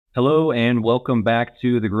Hello and welcome back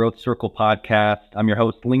to the Growth Circle podcast. I'm your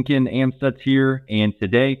host, Lincoln Amstutz here, and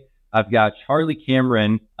today I've got Charlie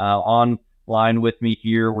Cameron online with me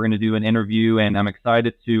here. We're going to do an interview, and I'm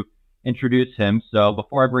excited to introduce him. So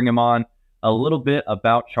before I bring him on, a little bit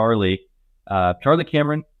about Charlie. Charlie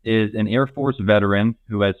Cameron is an Air Force veteran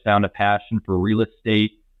who has found a passion for real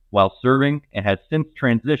estate while serving and has since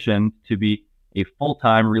transitioned to be a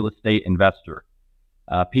full-time real estate investor.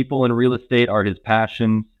 People in real estate are his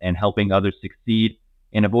passions, and helping others succeed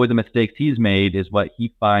and avoid the mistakes he's made is what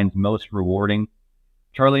he finds most rewarding.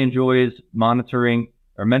 Charlie enjoys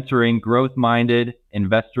mentoring growth minded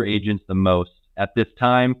investor agents the most. At this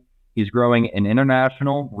time, he's growing an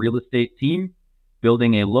international real estate team,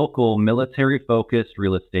 building a local military focused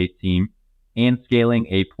real estate team, and scaling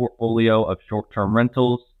a portfolio of short term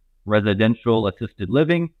rentals, residential assisted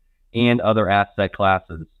living, and other asset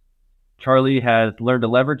classes. Charlie has learned to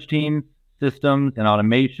leverage teams, systems, and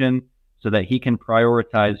automation so that he can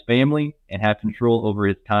prioritize family and have control over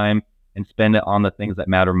his time and spend it on the things that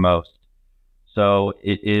matter most. So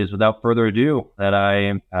it is without further ado that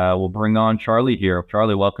I will bring on Charlie here.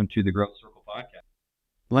 Charlie, welcome to the Growth Circle podcast.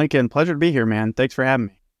 Lincoln, pleasure to be here, man. Thanks for having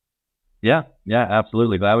me. Yeah,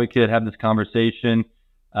 absolutely. Glad we could have this conversation.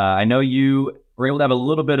 I know you were able to have a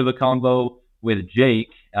little bit of a convo with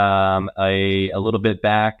Jake a little bit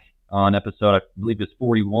back on episode, I believe it's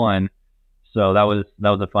 41. So that was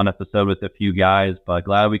a fun episode with a few guys, but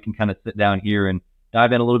glad we can kind of sit down here and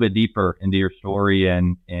dive in a little bit deeper into your story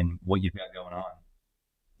and what you've got going on.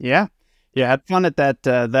 Yeah, I had fun at that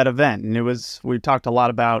event, and we talked a lot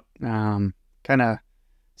about kind of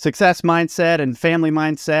success mindset and family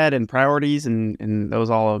mindset and priorities, and that was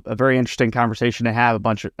all a very interesting conversation to have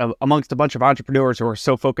amongst a bunch of entrepreneurs who are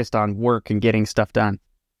so focused on work and getting stuff done.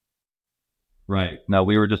 Right. Now,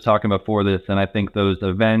 we were just talking before this, and I think those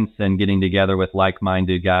events and getting together with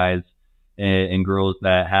like-minded guys and girls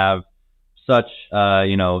that have such,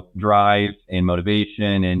 drive and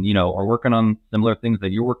motivation and, are working on similar things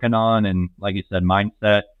that you're working on. And like you said,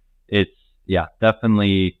 mindset, it's,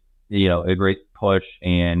 definitely, a great push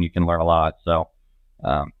and you can learn a lot. So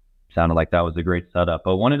sounded like that was a great setup.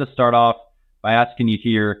 But wanted to start off by asking you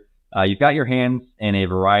here, you've got your hands in a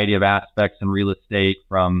variety of aspects in real estate,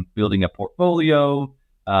 from building a portfolio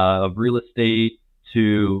of real estate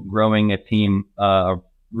to growing a team of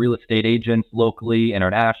real estate agents locally,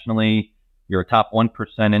 internationally. You're a top 1%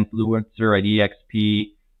 influencer at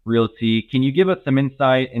eXp Realty. Can you give us some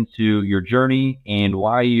insight into your journey and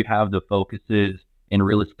why you have the focuses in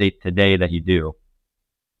real estate today that you do?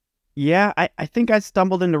 Yeah, I think I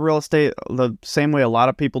stumbled into real estate the same way a lot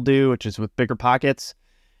of people do, which is with bigger pockets.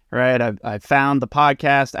 Right. I found the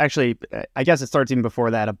podcast. Actually, I guess it starts even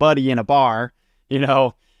before that. A buddy in a bar,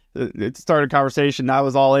 it started a conversation. I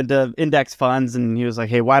was all into index funds, and he was like,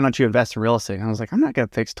 "Hey, why don't you invest in real estate?" And I was like, "I'm not going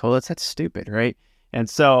to fix toilets. That's stupid." Right. And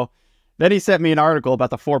so then he sent me an article about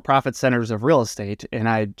the for-profit centers of real estate. And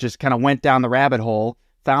I just kind of went down the rabbit hole,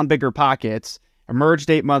 found bigger pockets, emerged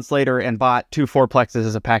 8 months later, and bought 2 fourplexes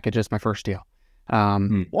as a package as my first deal.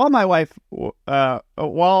 While my wife, right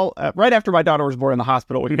after my daughter was born in the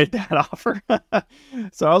hospital, we made that offer.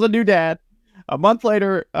 So I was a new dad. A month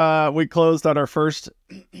later, we closed on our first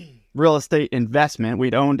real estate investment.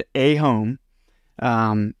 We'd owned a home.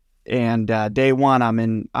 And day one,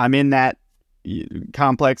 I'm in that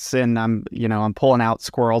complex, and I'm pulling out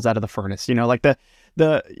squirrels out of the furnace, like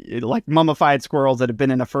like mummified squirrels that have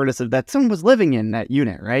been in a furnace that someone was living in that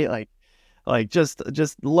unit, right? Like just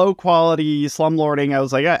low quality slumlording. I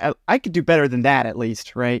was like, I could do better than that at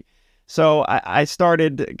least, right? So I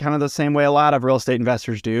started kind of the same way a lot of real estate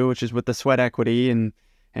investors do, which is with the sweat equity and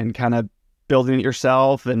kind of building it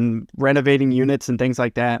yourself and renovating units and things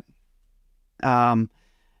like that.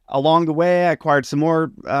 Along the way, I acquired some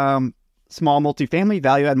more small multifamily.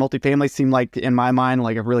 Value-add multifamily seemed like, in my mind,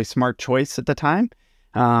 like a really smart choice at the time.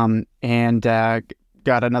 And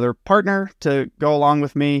got another partner to go along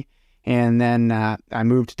with me. And then I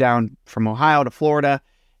moved down from Ohio to Florida,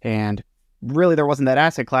 and really there wasn't that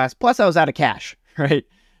asset class. Plus I was out of cash, right?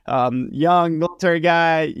 Young military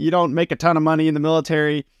guy, you don't make a ton of money in the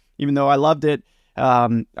military, even though I loved it.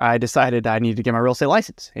 I decided I needed to get my real estate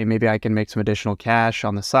license, and maybe I can make some additional cash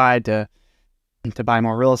on the side to buy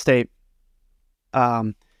more real estate.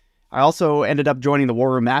 I also ended up joining the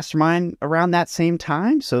War Room Mastermind around that same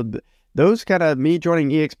time. So those kind of, me joining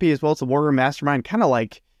eXp as well as the War Room Mastermind, kind of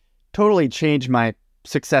like totally changed my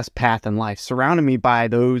success path in life. Surrounding me by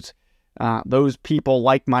those people,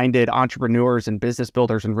 like-minded entrepreneurs and business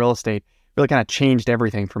builders in real estate, really kind of changed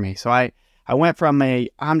everything for me. So I went from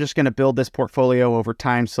I'm just going to build this portfolio over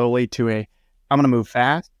time slowly to I'm going to move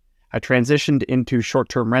fast. I transitioned into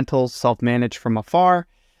short-term rentals, self-managed from afar,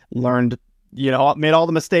 learned, made all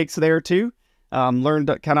the mistakes there too, learned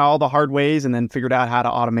kind of all the hard ways, and then figured out how to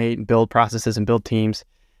automate and build processes and build teams.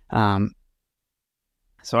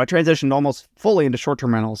 So I transitioned almost fully into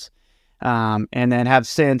short-term rentals, and then have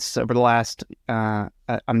since over the last, I'm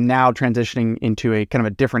now transitioning into a kind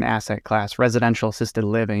of a different asset class, residential assisted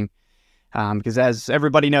living. Because as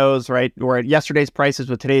everybody knows, right, we're at yesterday's prices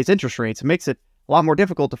with today's interest rates. It makes it a lot more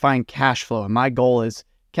difficult to find cash flow. And my goal is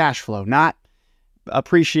cash flow, not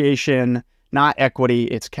appreciation, not equity.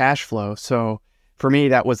 It's cash flow. So for me,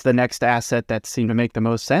 that was the next asset that seemed to make the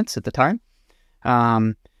most sense at the time.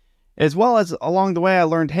 As well as along the way, I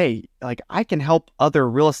learned, hey, like I can help other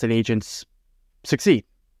real estate agents succeed.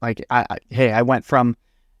 Like, I went from,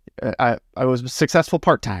 I was successful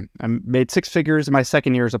part-time. I made 6 figures in my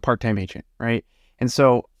second year as a part-time agent, right? And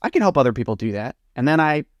so I can help other people do that. And then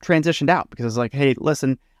I transitioned out because I was like, hey,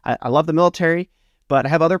 listen, I love the military, but I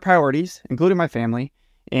have other priorities, including my family,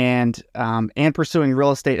 and pursuing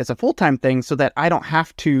real estate as a full-time thing so that I don't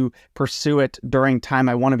have to pursue it during time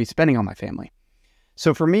I want to be spending on my family.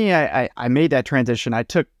 So for me, I made that transition. I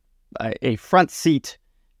took a front seat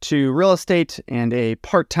to real estate and a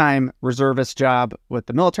part-time reservist job with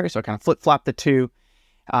the military. So I kind of flip-flopped the two.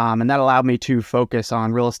 And that allowed me to focus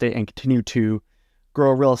on real estate and continue to grow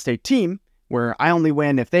a real estate team where I only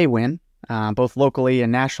win if they win, both locally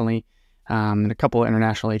and nationally, and a couple of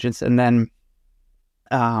international agents. And then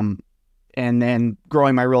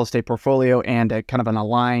growing my real estate portfolio and a kind of an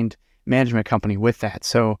aligned management company with that.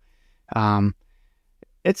 So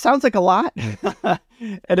it sounds like a lot,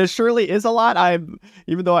 and it surely is a lot.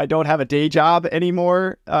 Even though I don't have a day job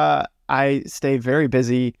anymore, I stay very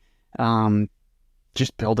busy,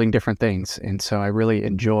 just building different things. And so I really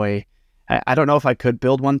enjoy. I don't know if I could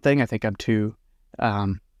build one thing. I think I'm too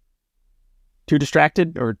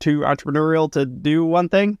distracted or too entrepreneurial to do one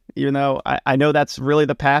thing. Even though I know that's really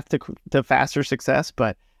the path to faster success,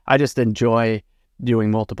 but I just enjoy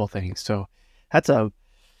doing multiple things. So that's a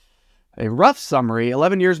rough summary.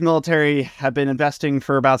 11 years military. I've been investing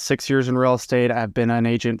for about 6 years in real estate. I've been an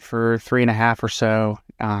agent for 3.5 or so.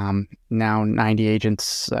 Now 90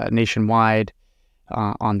 agents nationwide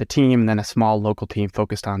on the team, and then a small local team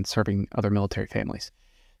focused on serving other military families.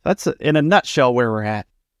 That's in a nutshell where we're at.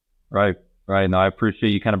 Right. No, I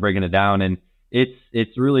appreciate you kind of breaking it down, and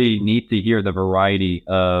it's really neat to hear the variety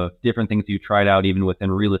of different things you tried out, even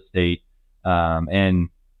within real estate, and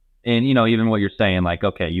even what you're saying, like,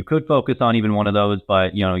 okay, you could focus on even one of those,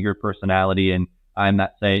 but your personality, and I'm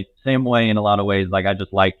that same way in a lot of ways. Like, I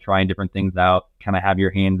just like trying different things out, kind of have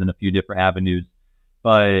your hands in a few different avenues,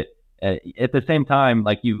 but at the same time,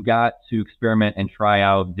 like, you've got to experiment and try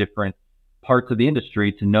out different parts of the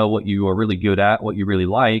industry to know what you are really good at, what you really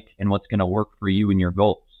like, and what's going to work for you and your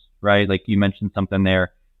goals, right? Like you mentioned something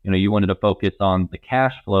there, you wanted to focus on the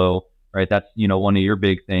cash flow, right? That's, one of your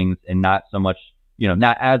big things, and not so much,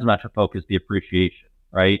 not as much a focus the appreciation,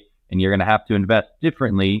 right? And you're going to have to invest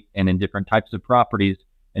differently and in different types of properties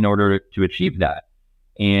in order to achieve that.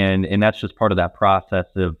 And that's just part of that process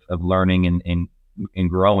of learning and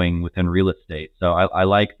growing within real estate. So I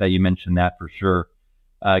like that you mentioned that for sure.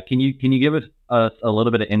 Can you give us a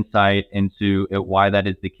little bit of insight into why that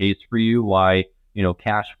is the case for you? Why,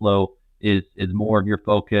 cash flow is more of your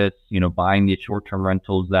focus, buying the short-term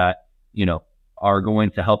rentals that, are going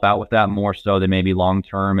to help out with that more so than maybe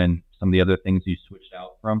long-term and some of the other things you switched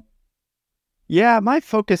out from? Yeah, my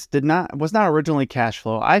focus was not originally cash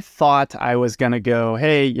flow. I thought I was going to go,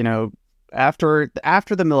 hey, after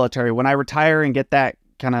the military, when I retire and get that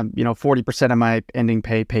kind of, 40% of my ending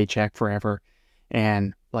paycheck forever.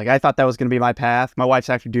 And like, I thought that was going to be my path. My wife's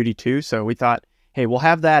active duty too. So we thought, hey, we'll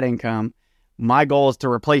have that income. My goal is to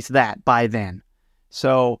replace that by then.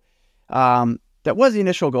 So, that was the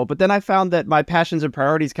initial goal, but then I found that my passions and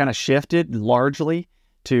priorities kind of shifted largely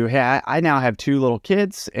to, hey, I now have 2 little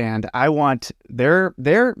kids, and I want their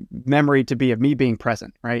memory to be of me being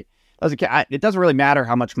present, right? It doesn't really matter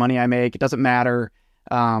how much money I make. It doesn't matter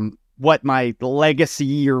what my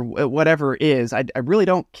legacy or whatever is. I really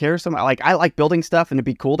don't care so much. Like, I like building stuff, and it'd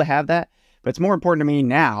be cool to have that, but it's more important to me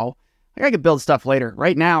now. Like, I could build stuff later.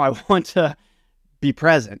 Right now, I want to be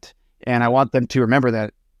present, and I want them to remember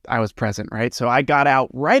that I was present, right? So I got out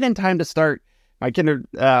right in time to start my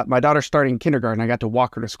daughter starting kindergarten. I got to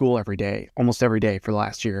walk her to school almost every day for the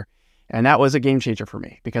last year. And that was a game changer for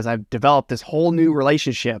me because I've developed this whole new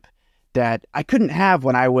relationship that I couldn't have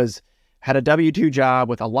when I had a W-2 job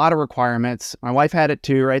with a lot of requirements. My wife had it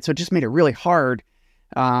too, right? So it just made it really hard.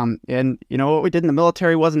 And what we did in the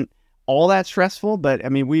military wasn't all that stressful, but I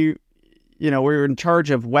mean, we were in charge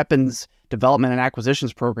of weapons development and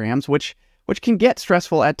acquisitions programs, which can get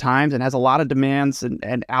stressful at times and has a lot of demands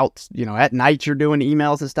and out, at night you're doing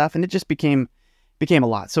emails and stuff. And it just became a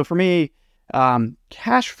lot. So for me,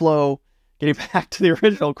 cash flow, getting back to the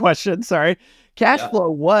original question, sorry, cash flow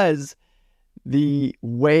was the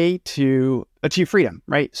way to achieve freedom,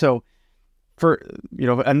 right? So for,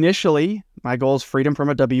 initially my goal is freedom from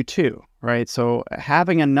a W-2, right? So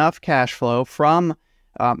having enough cash flow from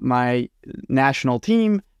my national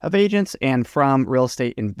team of agents and from real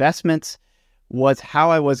estate investments was how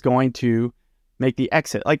I was going to make the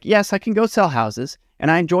exit. Like, yes, I can go sell houses, and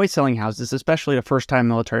I enjoy selling houses, especially to first-time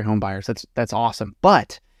military home buyers. That's awesome.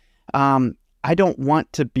 But I don't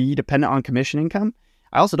want to be dependent on commission income.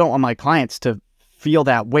 I also don't want my clients to feel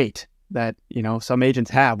that weight that, some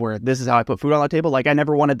agents have where this is how I put food on the table. Like, I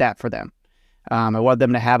never wanted that for them. I wanted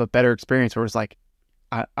them to have a better experience where it's like,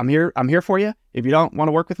 I'm here for you. If you don't want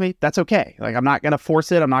to work with me, that's okay. Like, I'm not going to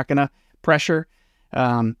force it. I'm not going to pressure.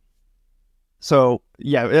 So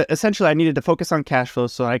yeah, essentially I needed to focus on cash flow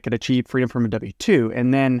so I could achieve freedom from a W-2.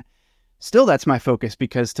 And then still that's my focus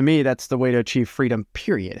because to me, that's the way to achieve freedom,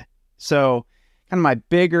 period. So kind of my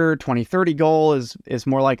bigger 2030 goal is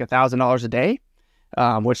more like $1,000 a day,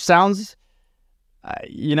 which sounds,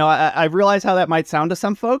 I realize how that might sound to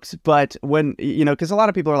some folks, but when, because a lot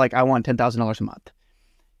of people are like, I want $10,000 a month.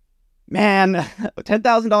 Man,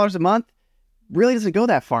 $10,000 a month really doesn't go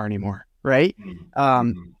that far anymore, right?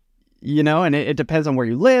 And it depends on where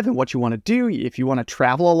you live and what you want to do. If you want to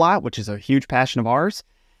travel a lot, which is a huge passion of ours,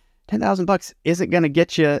 $10,000 isn't going to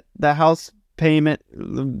get you the house payment,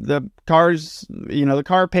 the cars, the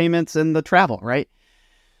car payments and the travel, right?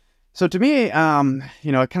 So to me, kind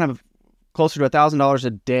of closer to $1,000 a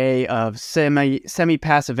day of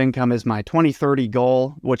semi-passive income is my 2030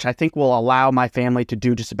 goal, which I think will allow my family to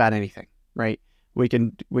do just about anything, right? We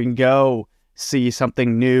can go see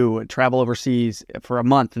something new and travel overseas for a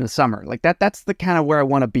month in the summer. Like that's the kind of where I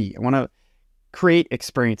want to be. I want to create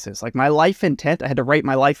experiences. Like my life intent, I had to write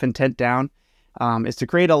my life intent down, is to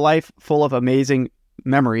create a life full of amazing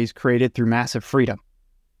memories created through massive freedom,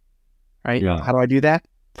 right? Yeah. How do I do that?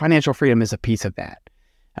 Financial freedom is a piece of that.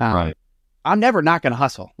 Right. I'm never not going to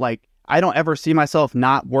hustle. Like I don't ever see myself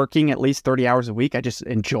not working at least 30 hours a week. I just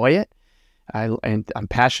enjoy it. I'm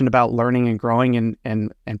passionate about learning and growing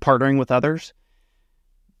and partnering with others,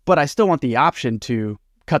 but I still want the option to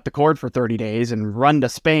cut the cord for 30 days and run to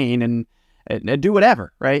Spain and do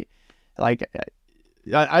whatever, right? Like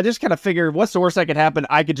I just kind of figured, what's the worst that could happen?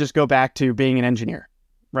 I could just go back to being an engineer,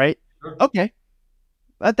 right? Sure. Okay,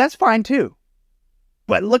 that's fine too.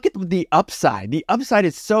 But look at the upside. The upside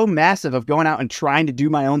is so massive of going out and trying to do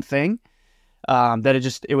my own thing. That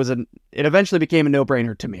it eventually became a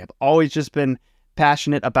no-brainer to me. I've always just been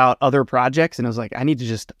passionate about other projects, and I was like, I need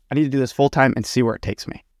to do this full time and see where it takes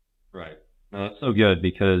me. Right. No, that's so good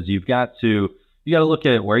because you got to look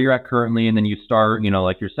at where you're at currently, and then you start,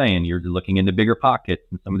 like you're saying, you're looking into bigger pockets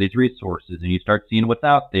and some of these resources, and you start seeing what's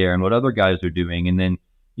out there and what other guys are doing, and then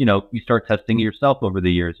you start testing it yourself over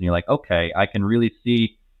the years, and you're like, okay, I can really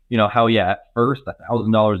see. How, at first,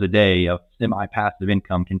 $1,000 a day of semi-passive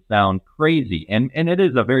income can sound crazy. And it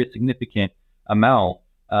is a very significant amount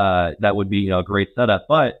that would be a great setup,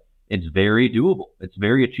 but it's very doable. It's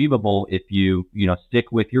very achievable if you,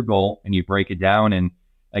 stick with your goal and you break it down. And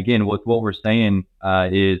again, with what we're saying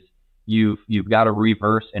is you've got to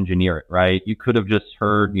reverse engineer it, right? You could have just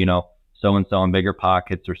heard, so-and-so in Bigger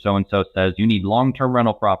Pockets or so-and-so says you need long-term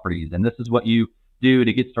rental properties. And this is what you do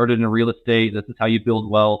to get started in real estate. This is how you build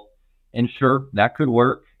wealth. And sure, that could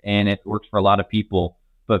work, and it works for a lot of people.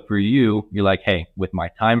 But for you, you're like, hey, with my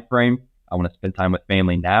time frame, I want to spend time with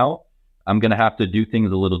family now. I'm going to have to do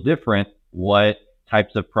things a little different. What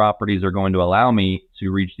types of properties are going to allow me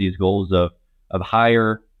to reach these goals of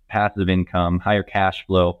higher passive income, higher cash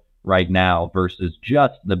flow right now versus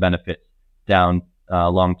just the benefits down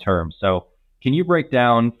long term? So can you break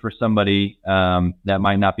down for somebody that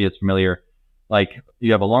might not be as familiar, like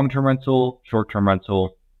you have a long-term rental, short-term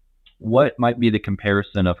rental, what might be the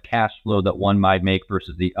comparison of cash flow that one might make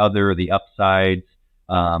versus the other, the upsides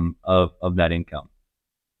of that income?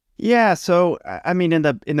 Yeah, so I mean, in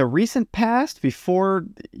the recent past, before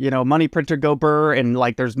money printer go burr and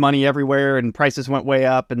like there's money everywhere and prices went way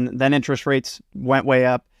up and then interest rates went way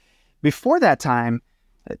up. Before that time,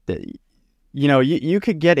 you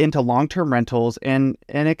could get into long-term rentals and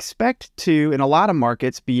expect to, in a lot of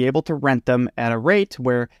markets, be able to rent them at a rate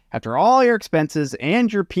where after all your expenses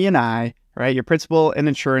and your P&I, right, your principal and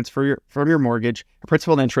insurance from your mortgage, or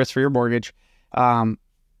principal and interest for your mortgage,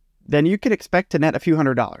 then you could expect to net a few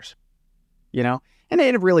 $100s, And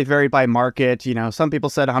it really varied by market. Some people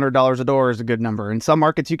said $100 a door is a good number. In some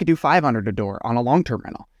markets, you could do $500 a door on a long-term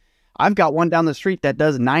rental. I've got one down the street that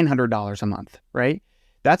does $900 a month, right?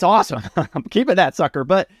 That's awesome. I'm keeping that sucker.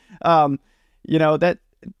 But,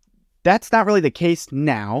 that's not really the case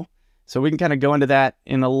now. So we can kind of go into that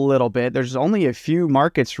in a little bit. There's only a few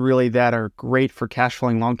markets really that are great for cash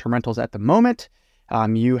flowing long-term rentals at the moment.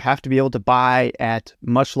 You have to be able to buy at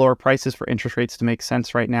much lower prices for interest rates to make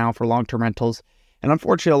sense right now for long-term rentals. And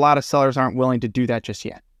unfortunately, a lot of sellers aren't willing to do that just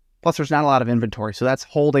yet. Plus, there's not a lot of inventory, so that's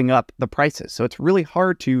holding up the prices. So it's really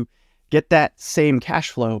hard to get that same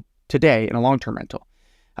cash flow today in a long-term rental.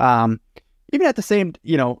 Even at the same,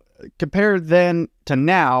 compared then to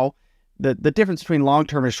now, the difference between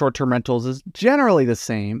long-term and short-term rentals is generally the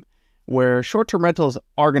same, where short-term rentals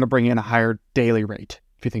are going to bring in a higher daily rate.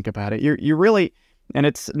 If you think about it, you really, and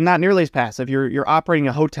it's not nearly as passive. You're operating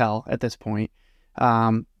a hotel at this point.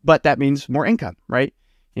 But that means more income, right?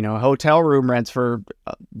 A hotel room rents for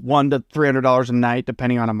 $100 to $300 a night,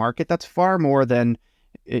 depending on a market. That's far more than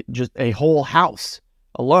just a whole house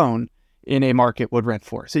alone in a market would rent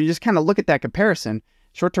for. So you just kind of look at that comparison.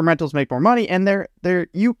 Short-term rentals make more money, and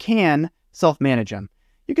you can self-manage them.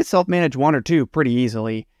 You can self-manage one or two pretty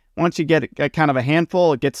easily. Once you get a kind of a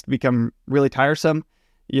handful, it gets to become really tiresome,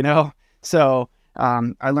 So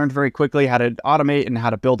I learned very quickly how to automate and how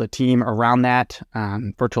to build a team around that,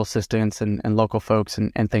 virtual assistants and local folks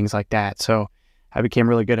and things like that. So I became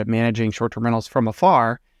really good at managing short-term rentals from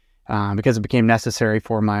afar because it became necessary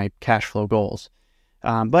for my cash flow goals.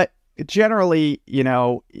 But generally,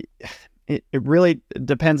 it really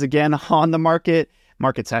depends again on the market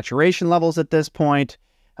saturation levels at this point.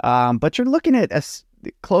 But you're looking at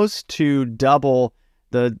close to double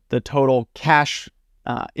the total cash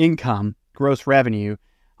income, gross revenue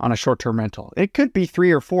on a short-term rental. It could be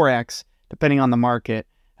 3 or 4x depending on the market.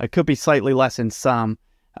 It could be slightly less in some.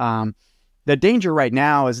 The danger right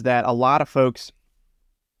now is that a lot of folks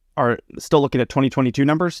are still looking at 2022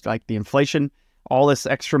 numbers, like the inflation, all this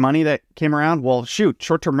extra money that came around. Well, shoot,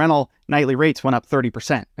 short-term rental nightly rates went up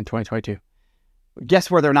 30% in 2022. Guess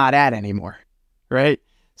where they're not at anymore, right?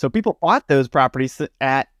 So people bought those properties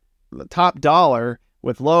at the top dollar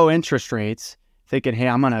with low interest rates, thinking, hey,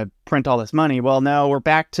 I'm going to print all this money. Well, no, we're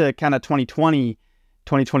back to kind of 2020,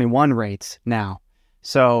 2021 rates now.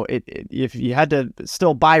 So if you had to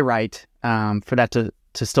still buy right for that to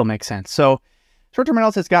still make sense. So short-term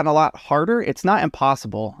rentals has gotten a lot harder. It's not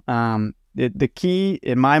impossible. The key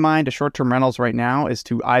in my mind to short-term rentals right now is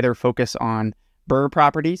to either focus on BRRRR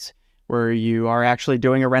properties where you are actually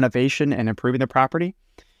doing a renovation and improving the property,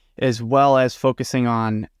 as well as focusing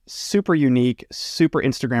on super unique, super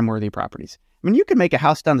Instagram-worthy properties. I mean, you can make a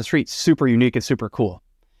house down the street super unique and super cool.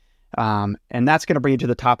 And that's going to bring you to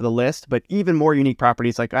the top of the list. But even more unique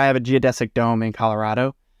properties, like I have a geodesic dome in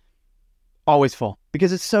Colorado, always full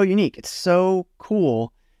because it's so unique. It's so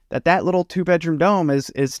cool that little 2-bedroom dome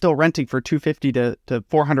is still renting for $250 to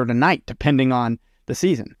 $400 a night, depending on the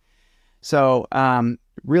season. So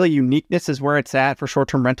really uniqueness is where it's at for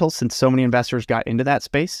short-term rentals, since so many investors got into that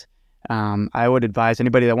space. I would advise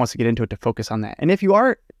anybody that wants to get into it to focus on that. And if you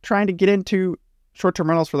are trying to get into short-term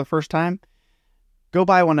rentals for the first time, go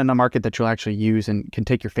buy one in a market that you'll actually use and can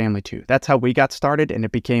take your family to. That's how we got started, and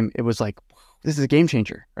it was like, this is a game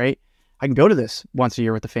changer, right? I can go to this once a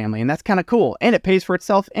year with the family, and that's kind of cool. And it pays for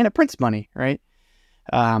itself, and it prints money, right?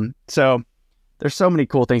 So there's so many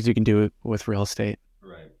cool things you can do with real estate.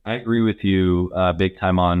 Right. I agree with you big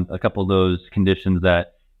time on a couple of those conditions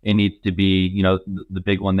that it needs to be, the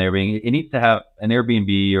big one there being, it needs to have an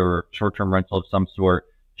Airbnb or short-term rental of some sort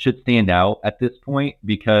should stand out at this point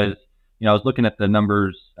because, I was looking at the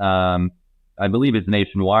numbers, I believe it's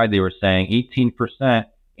nationwide. They were saying 18%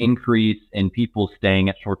 increase in people staying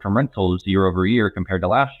at short-term rentals year over year compared to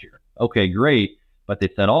last year. Okay, great. But they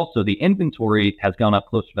said also the inventory has gone up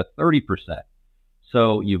closer to 30%.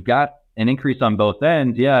 So you've got an increase on both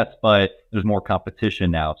ends, yes, but there's more competition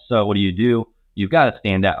now. So what do? You've got to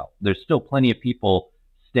stand out. There's still plenty of people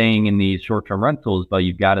staying in these short-term rentals, but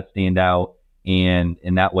you've got to stand out. And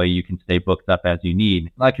in that way, you can stay booked up as you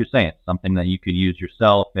need. Like you're saying, something that you could use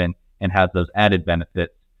yourself and has those added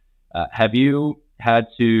benefits. Have you had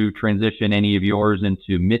to transition any of yours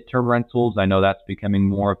into midterm rentals? I know that's becoming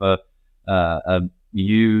more of a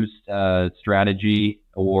used strategy,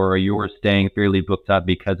 or are yours staying fairly booked up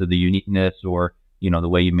because of the uniqueness or, the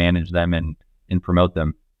way you manage them and promote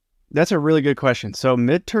them? That's a really good question. So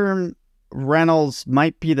midterm rentals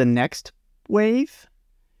might be the next wave,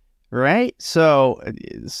 right? So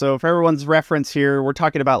for everyone's reference here, we're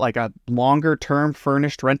talking about like a longer term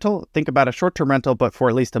furnished rental. Think about a short-term rental, but for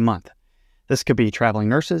at least a month. This could be traveling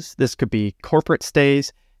nurses. This could be corporate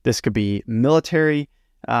stays. This could be military,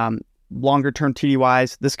 longer term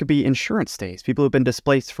TDYs. This could be insurance stays, people who've been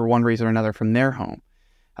displaced for one reason or another from their home.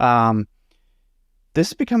 This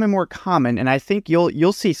is becoming more common, and I think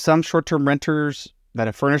you'll see some short-term renters that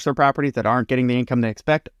have furnished their properties that aren't getting the income they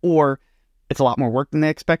expect, or it's a lot more work than they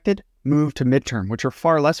expected, move to midterm, which are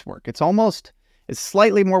far less work. It's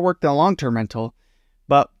slightly more work than a long-term rental,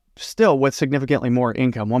 but still with significantly more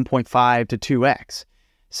income, 1.5 to 2x.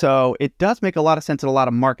 So it does make a lot of sense in a lot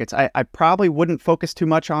of markets. I probably wouldn't focus too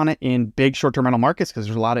much on it in big short-term rental markets because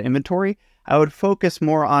there's a lot of inventory. I would focus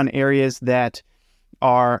more on areas that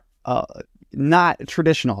are not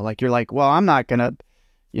traditional. Like you're like, well, I'm not going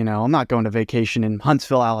to vacation in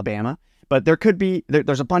Huntsville, Alabama. But there could be,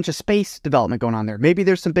 there's a bunch of space development going on there. Maybe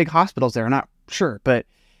there's some big hospitals there. I'm not sure. But,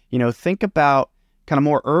 think about kind of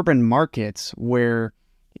more urban markets where,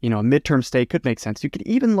 a midterm stay could make sense. You could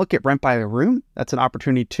even look at rent by the room. That's an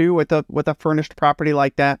opportunity too with a furnished property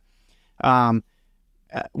like that.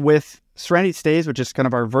 With Serenity Stays, which is kind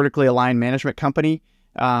of our vertically aligned management company,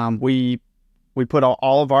 we put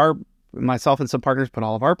all of myself and some partners put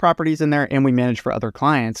all of our properties in there, and we manage for other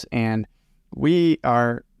clients. And we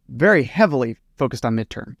are very heavily focused on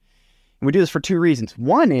midterm. And we do this for two reasons.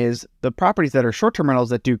 One is the properties that are short-term rentals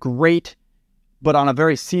that do great, but on a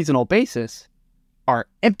very seasonal basis, are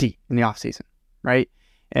empty in the off season, right?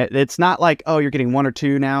 It's not like, oh, you're getting one or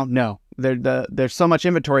two now. No, there's so much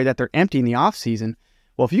inventory that they're empty in the off season.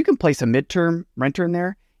 Well, if you can place a midterm renter in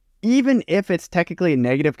there, even if it's technically a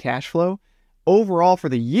negative cash flow, overall for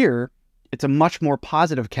the year, it's a much more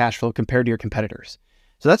positive cash flow compared to your competitors.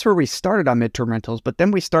 So that's where we started on midterm rentals, but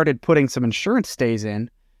then we started putting some insurance stays in,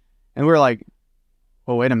 and we were like,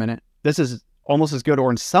 well, wait a minute. This is almost as good,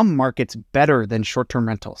 or in some markets, better than short-term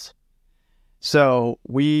rentals. So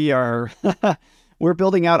we're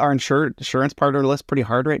building out our insurance partner list pretty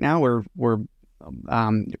hard right now. We're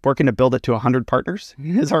working to build it to 100 partners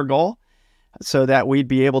is our goal, so that we'd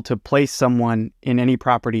be able to place someone in any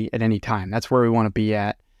property at any time. That's where we want to be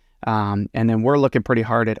at. And then we're looking pretty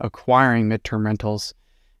hard at acquiring midterm rentals,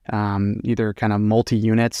 either kind of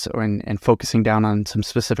multi-units and focusing down on some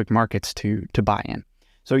specific markets to buy in.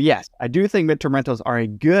 So yes, I do think midterm rentals are a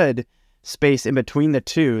good space in between the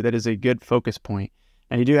two that is a good focus point.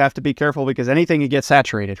 And you do have to be careful because anything can get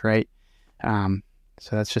saturated, right?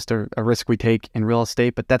 So that's just a risk we take in real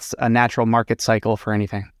estate, but that's a natural market cycle for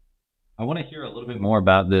anything. I want to hear a little bit more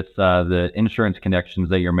about this, the insurance connections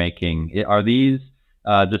that you're making. Are these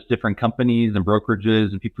just different companies and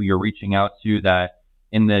brokerages and people you're reaching out to that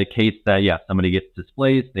in the case that, somebody gets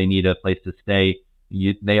displaced, they need a place to stay,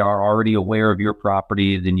 they are already aware of your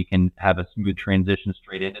properties and you can have a smooth transition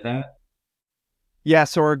straight into that? Yeah,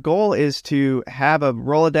 so our goal is to have a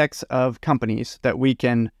Rolodex of companies that we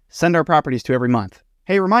can send our properties to every month.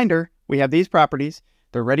 Hey, reminder, we have these properties,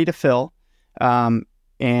 they're ready to fill,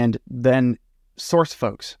 and then source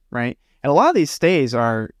folks, right? And a lot of these stays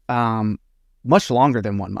are much longer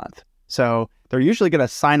than 1 month. So they're usually going to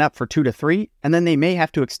sign up for 2 to 3, and then they may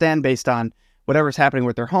have to extend based on whatever's happening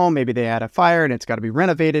with their home. Maybe they had a fire and it's got to be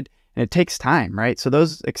renovated, and it takes time, right? So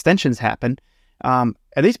those extensions happen. And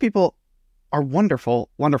these people are wonderful,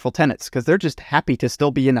 wonderful tenants because they're just happy to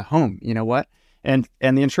still be in a home. You know what? And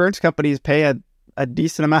the insurance companies pay a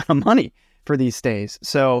decent amount of money for these stays.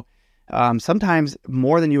 So sometimes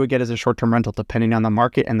more than you would get as a short-term rental, depending on the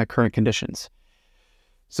market and the current conditions.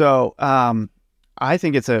 So I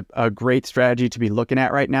think it's a great strategy to be looking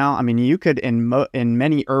at right now. I mean, you could in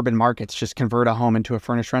many urban markets just convert a home into a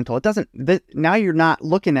furnished rental. Now you're not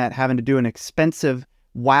looking at having to do an expensive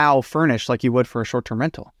wow furnish like you would for a short-term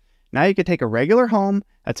rental. Now you could take a regular home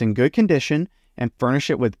that's in good condition and furnish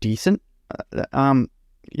it with decent,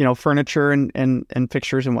 furniture and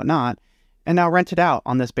fixtures and whatnot, and now rent it out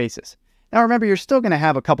on this basis. Now remember, you're still going to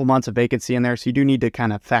have a couple months of vacancy in there, so you do need to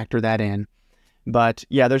kind of factor that in. But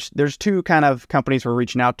yeah, there's two kind of companies we're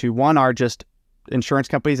reaching out to. One are just insurance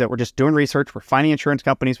companies that we're just doing research. We're finding insurance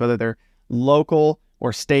companies, whether they're local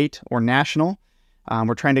or state or national.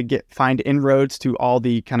 We're trying to find inroads to all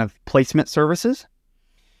the kind of placement services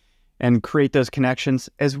and create those connections,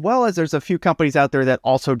 as well as there's a few companies out there that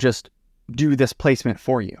also just do this placement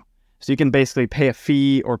for you. So you can basically pay a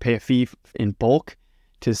fee in bulk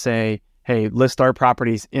to say, hey, list our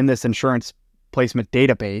properties in this insurance placement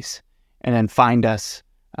database and then find us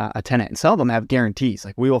a tenant. And some of them have guarantees,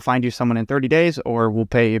 like we will find you someone in 30 days or we'll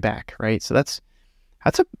pay you back, right? So that's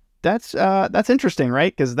interesting,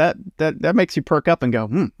 right? Because that makes you perk up and go,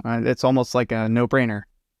 it's almost like a no-brainer.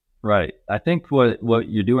 Right. I think what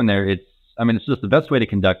you're doing there, it's just the best way to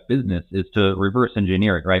conduct business is to reverse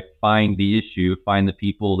engineer it, right? Find the issue, find the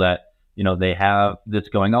people that they have this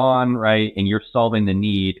going on, right? And you're solving the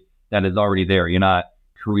need that is already there. You're not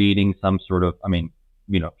creating some sort of,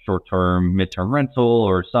 short-term, midterm rental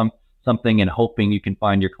or something and hoping you can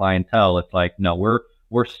find your clientele. It's like, no,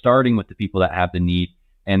 we're starting with the people that have the need,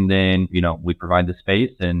 and then we provide the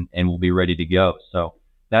space and we'll be ready to go. So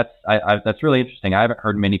that's really interesting. I haven't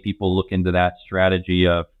heard many people look into that strategy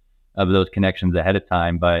of those connections ahead of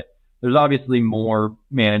time, but there's obviously more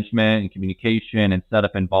management and communication and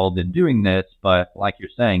setup involved in doing this. But like you're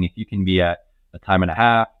saying, if you can be at a time and a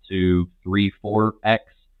half to 3-4x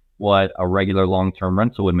what a regular long-term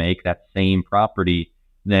rental would make, that same property,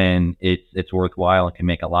 then it's worthwhile and can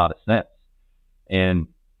make a lot of sense. And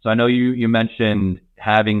so I know you mentioned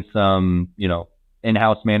having some,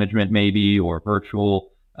 in-house management maybe, or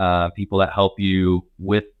virtual people that help you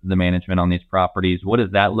with the management on these properties. What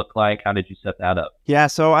does that look like? How did you set that up? Yeah,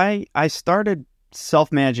 so I started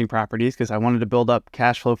self-managing properties because I wanted to build up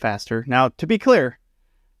cash flow faster. Now, to be clear,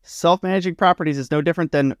 self-managing properties is no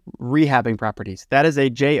different than rehabbing properties. That is a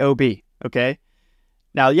JOB, okay?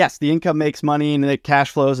 Now, yes, the income makes money and the cash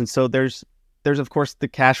flows, and so there's of course the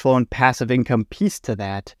cash flow and passive income piece to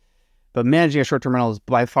that, but managing a short-term rental is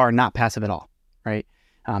by far not passive at all, right?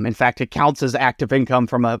 In fact, it counts as active income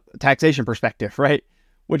from a taxation perspective, right?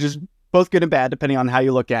 Which is both good and bad depending on how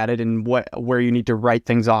you look at it and where you need to write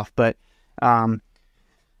things off. But I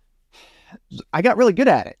got really good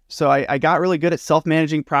at it. So I got really good at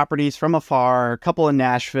self-managing properties from afar, a couple in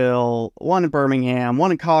Nashville, one in Birmingham,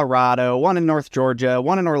 one in Colorado, one in North Georgia,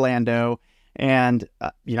 one in Orlando. And,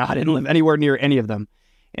 I didn't live anywhere near any of them.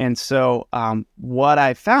 And so what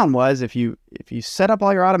I found was if you set up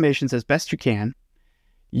all your automations as best you can,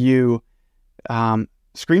 you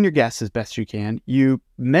screen your guests as best you can, you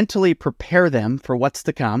mentally prepare them for what's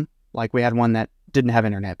to come. Like we had one that didn't have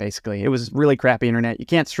internet, basically. It was really crappy internet. You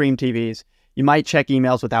can't stream TVs. You might check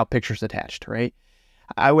emails without pictures attached, right?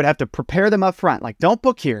 I would have to prepare them up front. Like, don't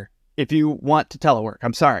book here if you want to telework.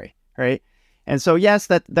 I'm sorry, right? And so, yes,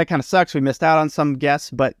 that kind of sucks. We missed out on some guests,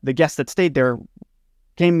 but the guests that stayed there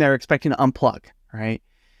came there expecting to unplug, right?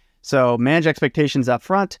 So manage expectations up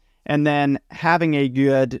front, and then having a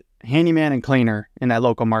good handyman and cleaner in that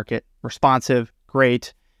local market, responsive,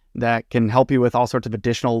 great, that can help you with all sorts of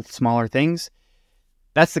additional smaller things.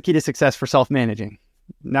 That's the key to success for self-managing.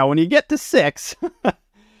 Now, when you get to 6,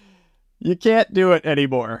 you can't do it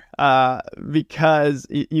anymore because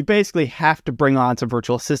you basically have to bring on some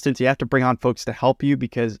virtual assistants. You have to bring on folks to help you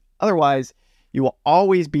because otherwise you will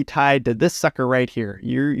always be tied to this sucker right here.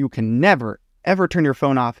 You can never, ever turn your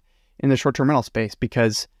phone off in the short-term rental space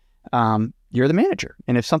because you're the manager.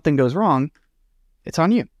 And if something goes wrong, it's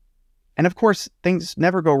on you. And of course, things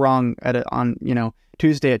never go wrong on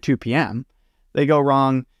Tuesday at 2 p.m. They go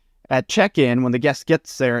wrong at check-in when the guest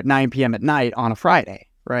gets there at 9 p.m. at night on a Friday,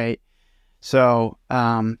 right? So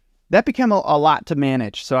that became a lot to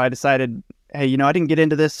manage. So I decided, hey, I didn't get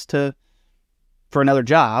into this for another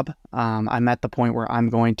job. I'm at the point where I'm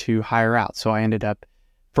going to hire out. So I ended up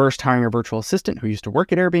first hiring a virtual assistant who used to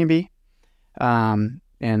work at Airbnb. And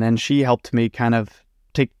then she helped me kind of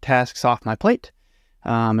take tasks off my plate.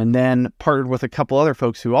 And then partnered with a couple other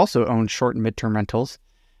folks who also own short and midterm rentals,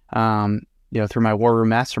 through my War Room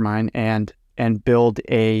Mastermind and build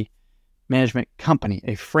a management company,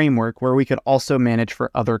 a framework where we could also manage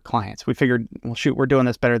for other clients. We figured, well, shoot, we're doing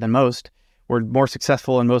this better than most. We're more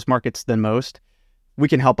successful in most markets than most. We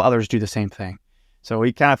can help others do the same thing. So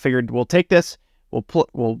we kind of figured we'll take this,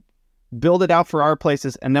 we'll build it out for our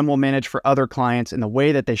places, and then we'll manage for other clients in the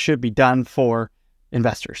way that they should be done for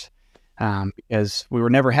investors. Because we were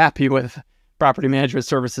never happy with property management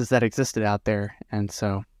services that existed out there. And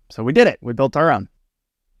so we did it. We built our own.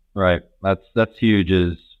 Right. That's huge.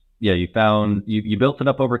 You found, you built it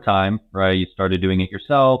up over time, right? You started doing it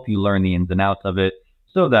yourself. You learned the ins and outs of it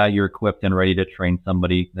so that you're equipped and ready to train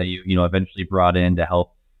somebody that you eventually brought in to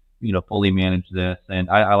help, fully manage this.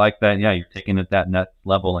 And I like that. Yeah. You're taking it that next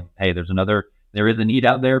level and, hey, there is a need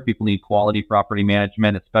out there. People need quality property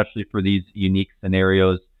management, especially for these unique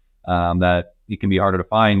scenarios that it can be harder to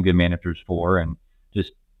find good managers for, and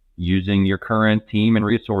just using your current team and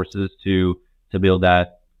resources to build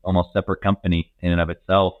that almost separate company in and of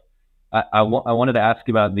itself. I wanted to ask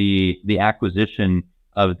about the acquisition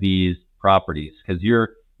of these properties, because you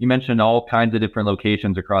mentioned all kinds of different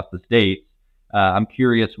locations across the state. I'm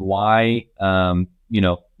curious why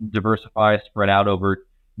diversify, spread out over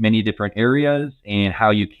many different areas, and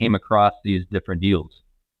how you came across these different deals.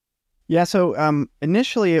 Yeah, so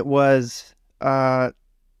initially it was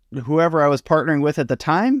whoever I was partnering with at the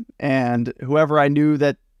time and whoever I knew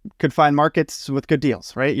that could find markets with good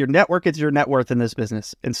deals, right? Your network is your net worth in this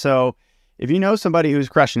business. And so if you know somebody who's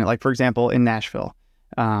crushing it, like for example in Nashville,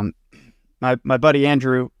 my buddy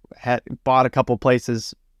Andrew had bought a couple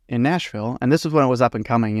places in Nashville, and this was when it was up and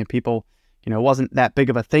coming, and people, it wasn't that big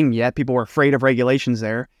of a thing yet. People were afraid of regulations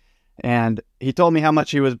there, and he told me how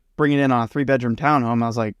much he was bringing in on a 3-bedroom townhome. I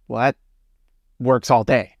was like, well, that works all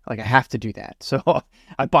day. Like, I have to do that. So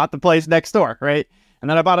I bought the place next door, right? And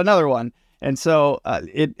then I bought another one, and so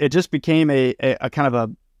it just became a kind of a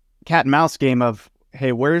cat and mouse game of,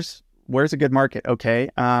 hey, where's a good market? Okay,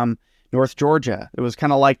 North Georgia. It was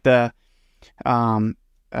kind of like the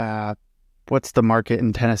what's the market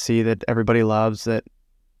in Tennessee that everybody loves that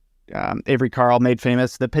Avery Carl made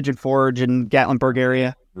famous, the Pigeon Forge in Gatlinburg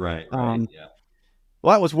area. Right. Yeah.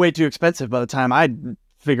 Well, that was way too expensive by the time I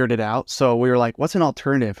figured it out. So we were like, what's an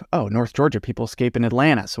alternative? Oh, North Georgia, people escape in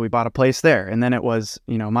Atlanta. So we bought a place there. And then it was,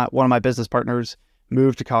 one of my business partners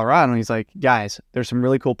moved to Colorado, and he's like, guys, there's some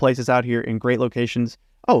really cool places out here in great locations.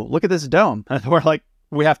 Oh, look at this dome. We're like,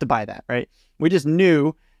 we have to buy that, right? We just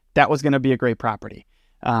knew that was going to be a great property.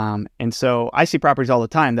 And so I see properties all the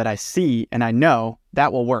time that I see and I know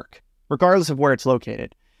that will work regardless of where it's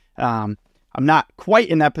located. I'm not quite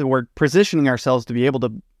in that, but we're positioning ourselves to be able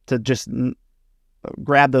to just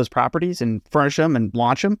grab those properties and furnish them and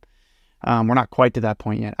launch them. We're not quite to that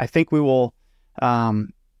point yet. I think we will,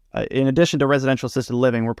 in addition to residential assisted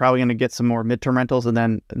living, we're probably going to get some more midterm rentals and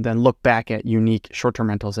then look back at unique short-term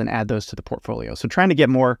rentals and add those to the portfolio. So trying to get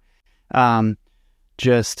more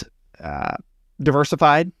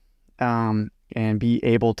diversified and be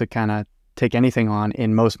able to kind of take anything on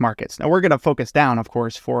in most markets. Now we're going to focus down, of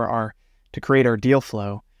course, to create our deal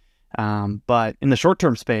flow. But in the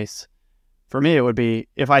short-term space, for me, it would be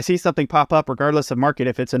if I see something pop up, regardless of market,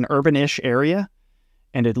 if it's an urban-ish area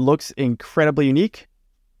and it looks incredibly unique,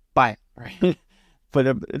 buy it, right? But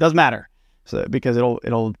it doesn't matter, because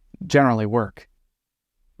it'll generally work.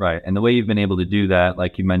 Right. And the way you've been able to do that,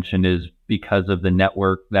 like you mentioned, is because of the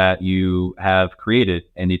network that you have created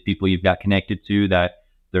and these people you've got connected to that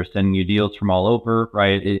they're sending you deals from all over,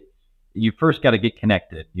 right? You first got to get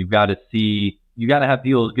connected. You got to have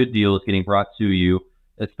good deals getting brought to you,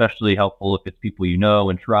 especially helpful if it's people you know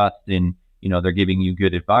and trust and, they're giving you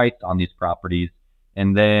good advice on these properties.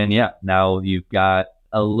 And then, now you've got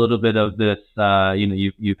a little bit of this,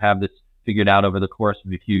 you have this figured out over the course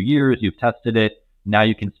of a few years. You've tested it. Now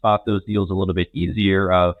you can spot those deals a little bit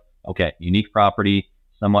easier of, okay, unique property,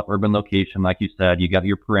 somewhat urban location, like you said, you got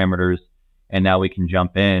your parameters, and now we can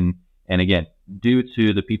jump in. And again, due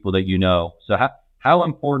to the people that you know. So how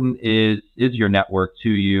important is your network to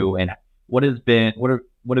you, and what have been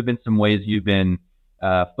some ways you've been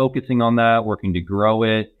focusing on that, working to grow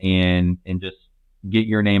it and just get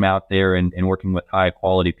your name out there and working with high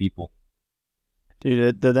quality people?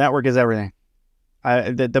 Dude, the network is everything.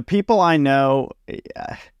 The people I know,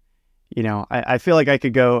 I feel like I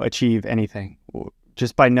could go achieve anything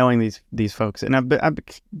just by knowing these folks. And I've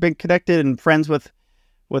been connected and friends with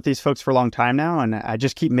these folks for a long time now. And I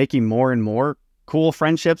just keep making more and more cool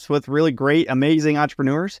friendships with really great, amazing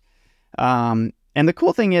entrepreneurs. And the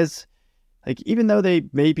cool thing is, like, even though they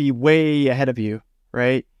may be way ahead of you,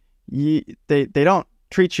 right? They don't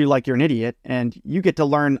treat you like you're an idiot, and you get to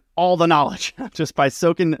learn all the knowledge just by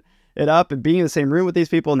soaking it up and being in the same room with these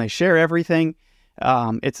people, and they share everything.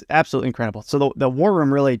 It's absolutely incredible. So the War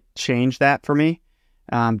Room really changed that for me.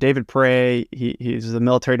 David Prey, he's a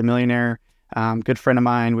military to millionaire, good friend of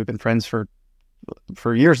mine. We've been friends for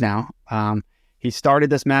years now. He started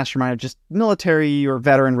this mastermind of just military or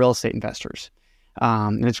veteran real estate investors.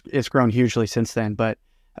 And it's grown hugely since then. But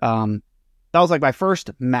that was like my first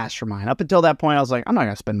mastermind. Up until that point, I was like, I'm not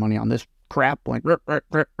going to spend money on this crap. Like,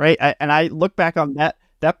 right? And I look back on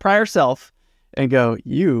that prior self and go,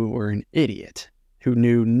 you were an idiot who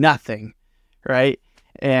knew nothing, right?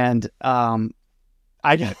 And I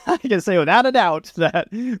can say without a doubt that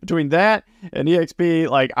between that and EXP,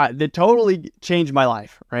 like, it totally changed my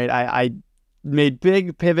life, right? I made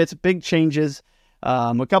big pivots, big changes,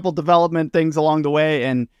 a couple development things along the way,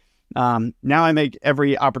 and now I make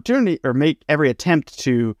every opportunity or make every attempt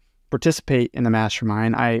to participate in the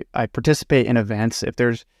mastermind. I participate in events. If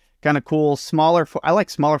there's kind of cool, I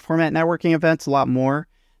like smaller format networking events a lot more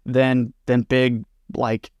than big,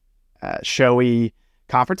 like, showy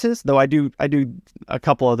conferences, though I do a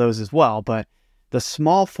couple of those as well. But the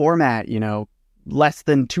small format, less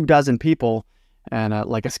than 24 people, and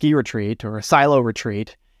like a ski retreat or a silo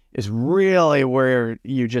retreat is really where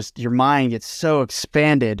your mind gets so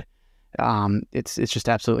expanded. It's just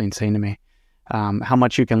absolutely insane to me, how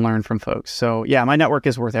much you can learn from folks. So yeah, my network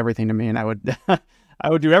is worth everything to me, and I would I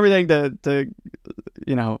would do everything to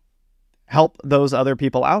help those other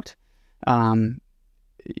people out.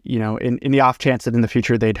 in the off chance that in the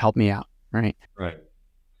future they'd help me out. Right. Right.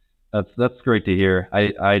 That's great to hear.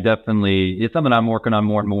 I definitely, it's something I'm working on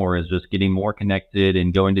more and more, is just getting more connected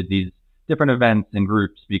and going to these different events and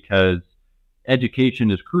groups, because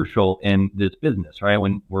education is crucial in this business, right?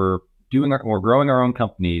 When we're growing our own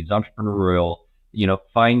companies, entrepreneurial,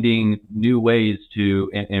 finding new ways to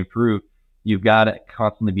improve, you've got to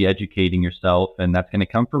constantly be educating yourself. And that's going to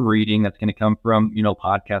come from reading. That's going to come from,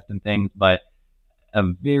 podcasts and things. But a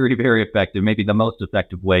very, very effective, maybe the most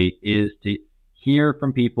effective way, is to hear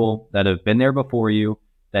from people that have been there before you,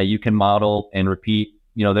 that you can model and repeat,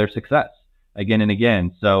 their success again and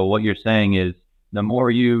again. So what you're saying is, the more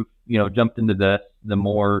you jumped into this, the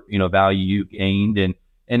more, value you gained, and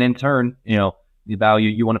in turn, the value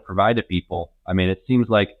you want to provide to people. I mean, it seems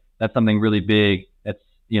like that's something really big that's,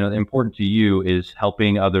 important to you, is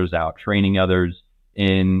helping others out, training others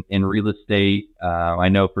in real estate. I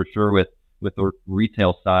know for sure with the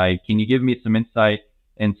retail side. Can you give me some insight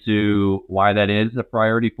into why that is a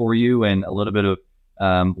priority for you, and a little bit of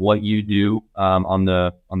what you do on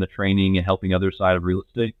the training and helping other side of real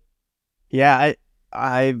estate? Yeah,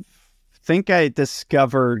 I think I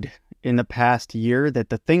discovered in the past year that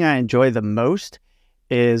the thing I enjoy the most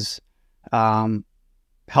is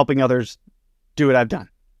helping others do what I've done,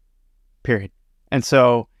 period. And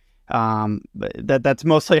so that's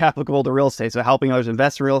mostly applicable to real estate. So helping others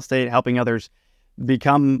invest in real estate, helping others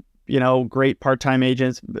become, great part-time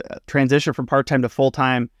agents, transition from part-time to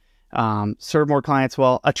full-time, serve more clients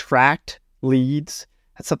well, attract leads.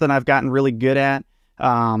 That's something I've gotten really good at,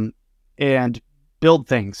 and build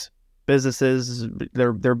businesses,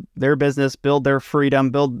 their business, build their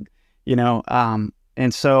freedom,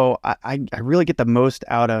 and so I really get the most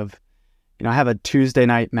out of, I have a Tuesday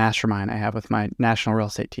night mastermind I have with my national real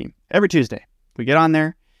estate team. Every Tuesday, we get on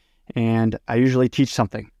there, and I usually teach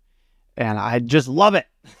something, and I just love it.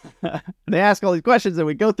 They ask all these questions, and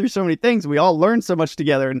we go through so many things. We all learn so much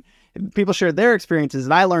together, and people share their experiences,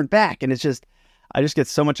 and I learn back, and I just get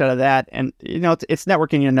so much out of that. And it's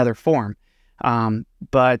networking in another form,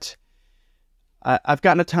 but I've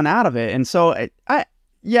gotten a ton out of it. And so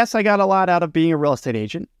yes, I got a lot out of being a real estate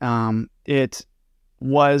agent. It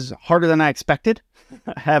was harder than I expected,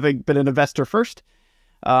 having been an investor first,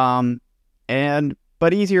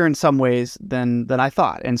 but easier in some ways than I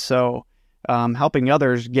thought. And so helping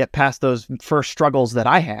others get past those first struggles that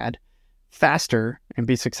I had faster and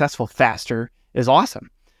be successful faster is awesome.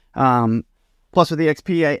 Plus with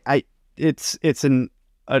EXP,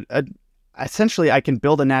 essentially I can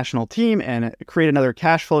build a national team and create another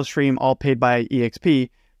cash flow stream, all paid by EXP,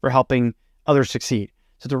 for helping others succeed.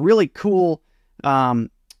 So it's a really cool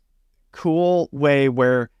way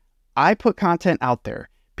where I put content out there.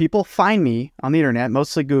 People find me on the internet,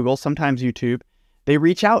 mostly Google, sometimes YouTube. They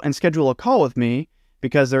reach out and schedule a call with me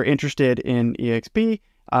because they're interested in EXP.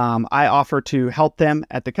 I offer to help them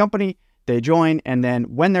at the company. They join, and then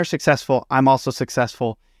when they're successful, I'm also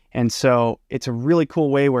successful. And so it's a really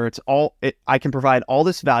cool way where I can provide all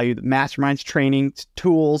this value: masterminds, training,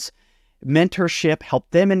 tools, mentorship, help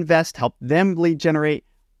them invest, help them lead generate,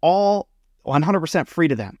 all 100% free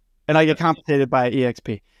to them. And I get compensated by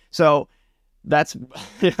EXP. So that's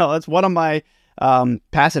one of my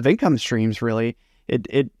passive income streams, really.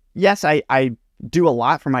 Yes, I do a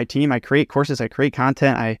lot for my team. I create courses, I create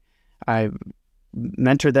content, I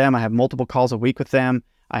mentor them. I have multiple calls a week with them.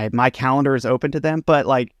 My calendar is open to them, but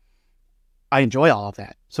I enjoy all of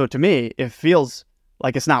that. So to me, it feels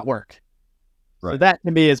like it's not work. Right. So that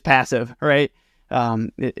to me is passive, right?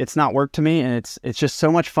 It's not work to me, and it's just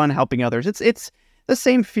so much fun helping others. It's the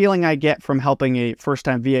same feeling I get from helping a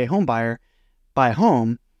first-time VA home buyer buy a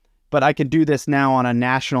home, but I can do this now on a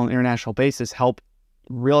national and international basis, help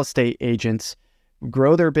real estate agents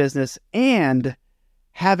grow their business and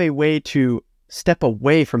have a way to step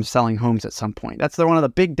away from selling homes at some point. That's one of the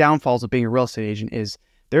big downfalls of being a real estate agent, is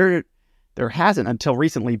there hasn't until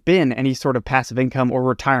recently been any sort of passive income or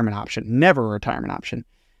retirement option, never a retirement option.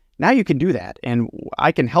 Now you can do that, and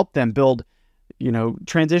I can help them build,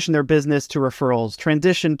 transition their business to referrals,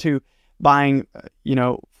 transition to buying,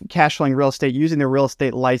 cash flowing real estate, using their real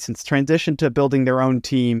estate license, transition to building their own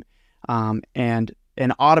team, and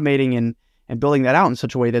automating and building that out in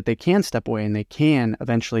such a way that they can step away and they can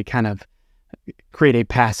eventually kind of create a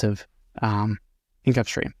passive income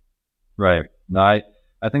stream. Right. No,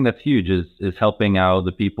 I think that's huge, is helping out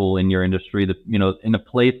the people in your industry that, in a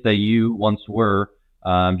place that you once were,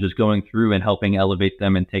 just going through and helping elevate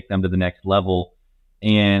them and take them to the next level.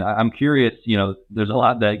 And I'm curious, there's a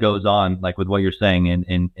lot that goes on, like with what you're saying,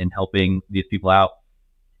 and helping these people out.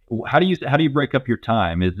 how do you break up your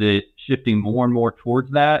time? Is it shifting more and more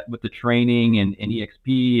towards that with the training and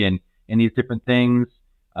EXP and these different things,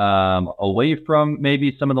 away from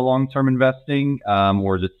maybe some of the long-term investing,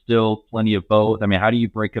 or is it still plenty of both? I mean, how do you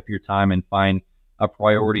break up your time and find a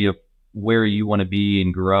priority of where you want to be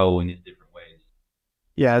and grow in these different ways?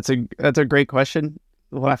 Yeah, that's a great question.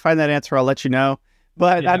 When I find that answer, I'll let you know.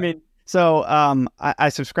 But I mean, so I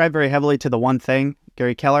subscribe very heavily to The One Thing,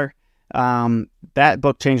 Gary Keller. That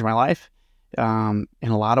book changed my life in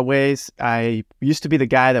a lot of ways. I used to be the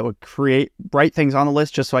guy that would write things on the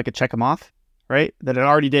list just so I could check them off, right? That I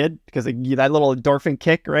already did, because that little endorphin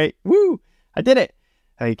kick, right? Woo, I did it.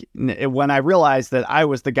 Like, when I realized that I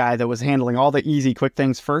was the guy that was handling all the easy, quick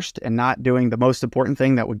things first and not doing the most important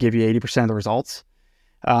thing that would give you 80% of the results.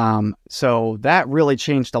 So that really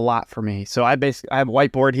changed a lot for me. So I have a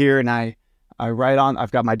whiteboard here, and I write on,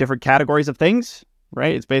 I've got my different categories of things,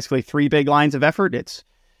 right? It's basically 3 big lines of effort. It's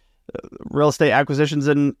real estate acquisitions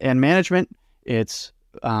and management. It's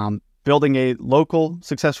building a local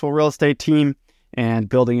successful real estate team and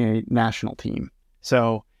building a national team.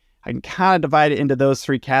 So I can kind of divide it into those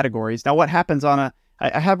 3 categories. Now, what happens I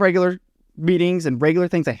have regular meetings and regular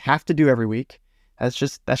things I have to do every week. That's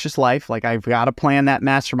just life. Like, I've got to plan that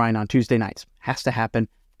mastermind on Tuesday nights. Has to happen.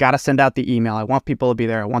 Got to send out the email. I want people to be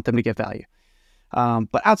there. I want them to get value.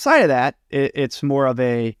 But outside of that, it's more of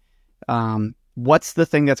a, what's the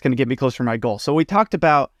thing that's going to get me closer to my goal? So we talked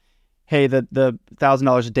about, hey, the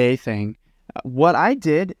 $1,000 a day thing. What I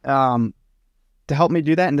did to help me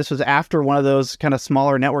do that, and this was after one of those kind of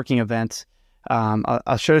smaller networking events.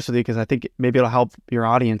 I'll share this with you because I think maybe it'll help your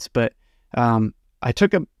audience. But I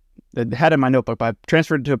took it had in my notebook, but I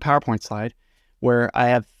transferred it to a PowerPoint slide where I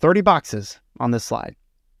have 30 boxes on this slide.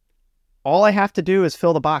 All I have to do is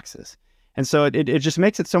fill the boxes. And so it just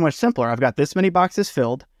makes it so much simpler. I've got this many boxes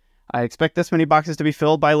filled. I expect this many boxes to be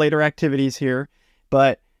filled by later activities here.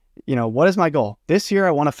 But, what is my goal? This year,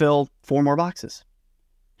 I want to fill 4 more boxes.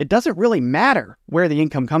 It doesn't really matter where the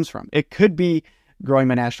income comes from. It could be growing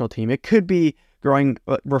my national team. It could be growing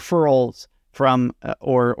referrals from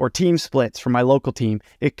or team splits from my local team.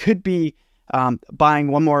 It could be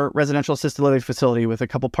buying 1 more residential assisted living facility with a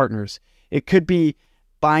couple partners. It could be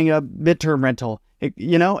buying a midterm rental.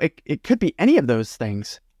 It could be any of those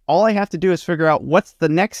things. All I have to do is figure out what's the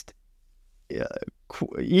next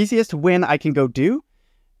easiest win I can go do.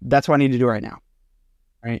 That's what I need to do right now,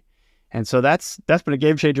 right? And so that's been a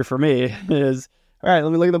game changer for me. Is, all right,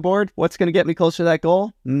 let me look at the board. What's going to get me closer to that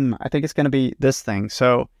goal? I think it's going to be this thing.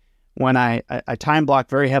 So when I time block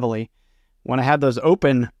very heavily, when I have those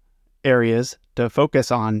open areas to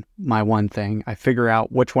focus on my one thing, I figure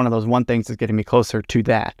out which one of those one things is getting me closer to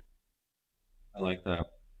that. I like that.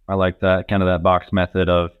 I like that kind of that box method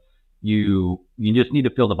of you just need to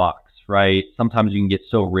fill the box, right? Sometimes you can get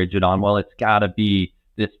so rigid on, well, it's got to be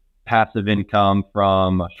this passive income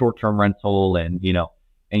from a short-term rental, and you're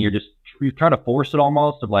trying to force it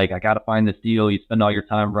almost of like, I got to find this deal. You spend all your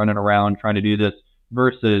time running around trying to do this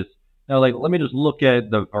versus, like, let me just look at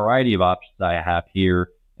the variety of options I have here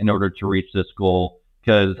in order to reach this goal.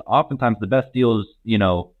 Because oftentimes the best deals, they're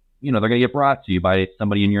going to get brought to you by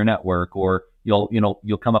somebody in your network, or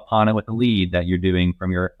you'll come upon it with a lead that you're doing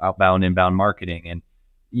from your outbound, inbound marketing. And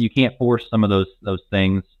you can't force some of those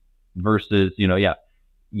things versus,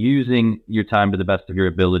 using your time to the best of your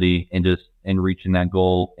ability and reaching that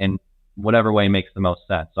goal in whatever way makes the most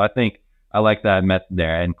sense. So I think I like that method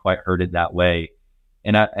there. I hadn't quite heard it that way.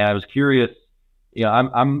 And I was curious,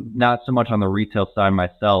 I'm not so much on the retail side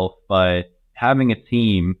myself, but having a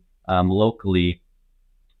team locally,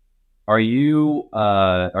 are you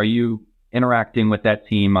interacting with that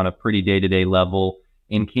team on a pretty day-to-day level?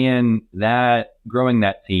 And can growing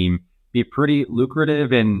that team be pretty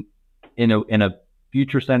lucrative in a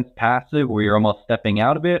future sense passive, where you're almost stepping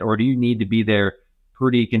out of it, or do you need to be there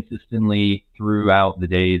pretty consistently throughout the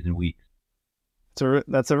days and weeks?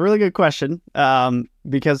 That's a really good question,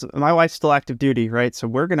 because my wife's still active duty, right? So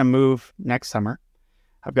we're going to move next summer.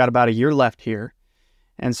 I've got about a year left here.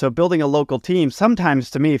 And so building a local team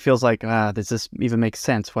sometimes to me feels like, does this even make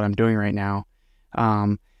sense, what I'm doing right now?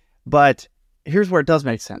 But here's where it does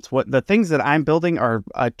make sense. The things that I'm building are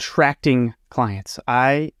attracting clients.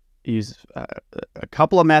 I use a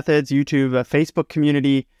couple of methods, YouTube, a Facebook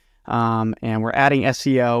community, and we're adding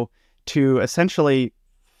SEO to essentially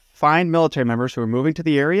find military members who are moving to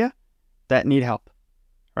the area that need help,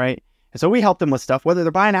 right? And so we help them with stuff, whether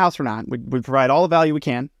they're buying a house or not. We provide all the value we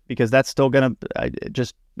can, because that's still going to, it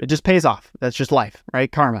just pays off. That's just life,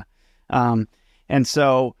 right? Karma. And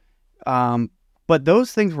so, but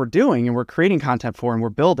those things we're doing and we're creating content for and we're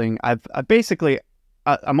building,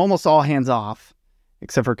 I'm almost all hands off.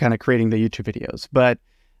 except for kind of creating the YouTube videos. But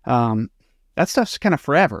that stuff's kind of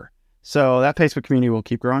forever. So that Facebook community will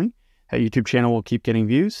keep growing. That YouTube channel will keep getting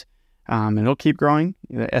views, and it'll keep growing.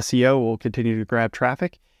 The SEO will continue to grab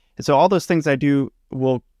traffic. And so all those things I do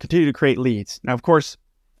will continue to create leads. Now, of course,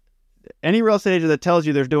 any real estate agent that tells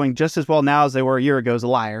you they're doing just as well now as they were a year ago is a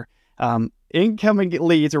liar. Incoming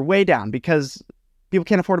leads are way down because people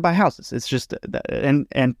can't afford to buy houses. It's just,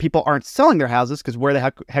 and people aren't selling their houses because where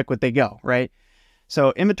the heck would they go, right?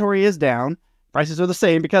 So inventory is down. Prices are the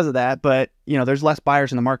same because of that, but there's less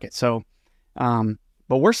buyers in the market. So,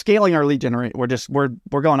 but we're scaling our lead generate.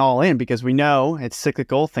 We're going all in because we know it's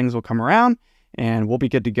cyclical. Things will come around and we'll be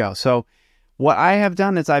good to go. So what I have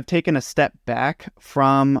done is I've taken a step back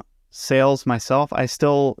from sales myself. I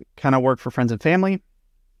still kind of work for friends and family,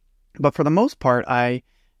 but for the most part, I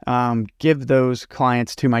give those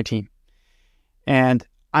clients to my team, and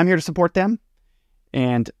I'm here to support them.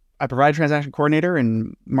 And I provide transaction coordinator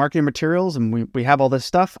and marketing materials, and we have all this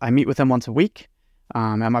stuff. I meet with them once a week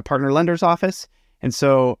at my partner lender's office. And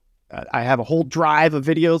so I have a whole drive of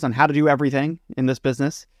videos on how to do everything in this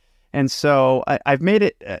business. And so I've made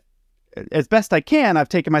it as best I can. I've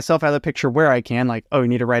taken myself out of the picture where I can, like, oh, you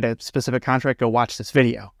need to write a specific contract, go watch this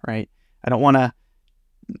video, right? I don't want to,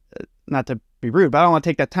 not to be rude, but I don't want to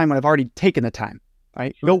take that time when I've already taken the time,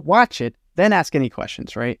 right? Sure. Go watch it, then ask any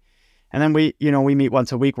questions, right? And then we meet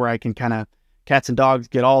once a week where I can kind of cats and dogs,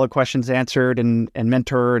 get all the questions answered and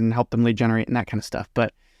mentor and help them lead generate and that kind of stuff.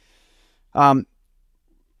 But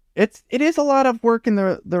it is a lot of work in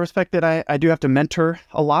the respect that I do have to mentor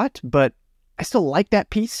a lot, but I still like that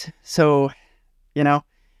piece. So, my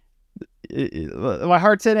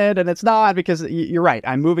heart's in it and it's not, because you're right.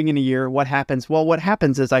 I'm moving in a year. What happens? Well, what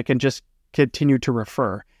happens is I can just continue to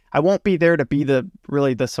refer. I won't be there to be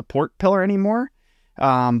the support pillar anymore.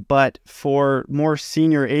 But for more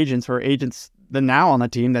senior agents or agents than now on the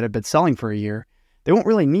team that have been selling for a year, they won't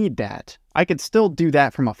really need that. I could still do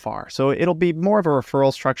that from afar. So it'll be more of a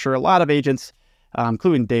referral structure. A lot of agents,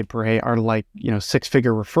 including Dave Perret, are like,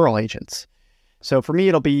 6-figure referral agents. So for me,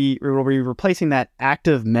 it'll be replacing that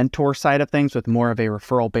active mentor side of things with more of a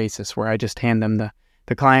referral basis where I just hand them the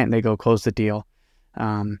client and they go close the deal.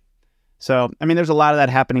 So, there's a lot of that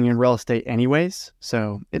happening in real estate anyways.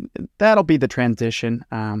 So that'll be the transition.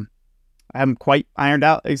 I haven't quite ironed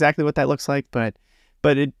out exactly what that looks like, but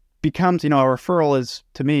it becomes, a referral is,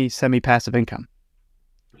 to me, semi-passive income.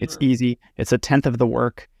 Sure. It's easy. It's 1/10 of the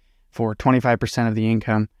work for 25% of the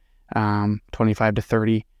income, 25 to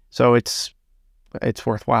 30. So it's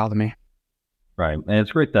worthwhile to me. Right. And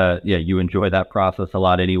it's great that, you enjoy that process a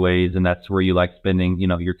lot anyways. And that's where you like spending,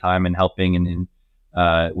 your time and helping and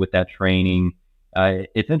with that training.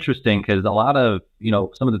 It's interesting because a lot of,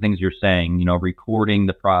 some of the things you're saying, recording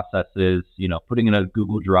the processes, putting in a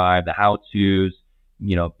Google Drive, the how-tos,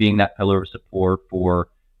 being that pillar of support for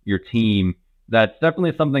your team, that's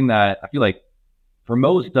definitely something that I feel like for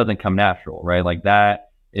most doesn't come natural, right? Like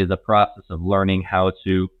that is a process of learning how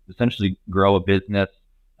to essentially grow a business,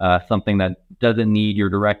 something that doesn't need your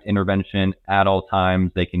direct intervention at all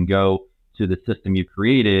times. They can go to the system you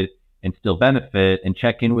created and still benefit and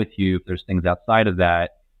check in with you if there's things outside of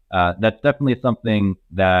that. That's definitely something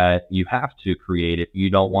that you have to create if you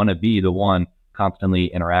don't want to be the one constantly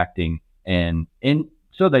interacting and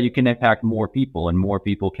so that you can impact more people and more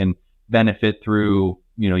people can benefit through,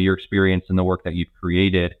 your experience and the work that you've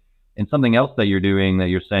created. And something else that you're doing that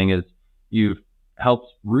you're saying is you've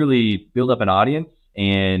helped really build up an audience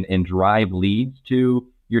and drive leads to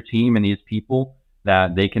your team and these people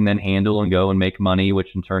that they can then handle and go and make money,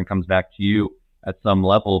 which in turn comes back to you at some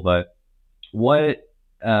level. But what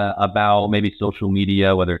about maybe social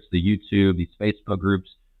media, whether it's the YouTube, these Facebook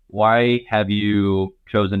groups, why have you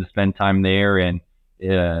chosen to spend time there? And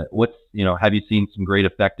have you seen some great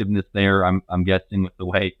effectiveness there? I'm guessing with the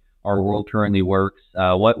way our world currently works.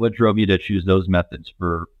 What drove you to choose those methods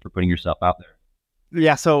for putting yourself out there?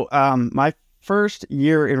 Yeah. So my first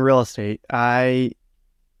year in real estate, I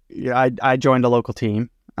joined a local team,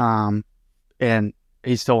 and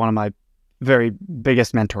he's still one of my very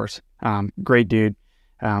biggest mentors. Great dude,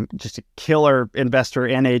 just a killer investor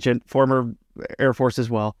and agent, former Air Force as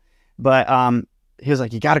well. But he was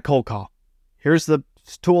like, you got to cold call. Here's the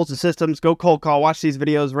tools and systems. Go cold call. Watch these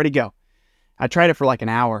videos. Ready, go. I tried it for like an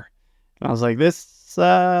hour. And I was like, this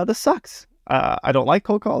sucks. I don't like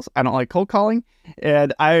cold calls. I don't like cold calling.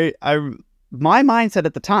 And my mindset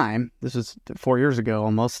at the time, this was 4 years ago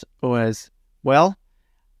almost, was, well,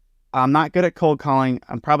 I'm not good at cold calling.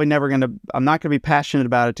 I'm not going to be passionate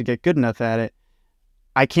about it to get good enough at it.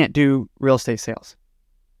 I can't do real estate sales.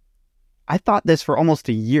 I thought this for almost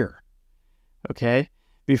a year, okay,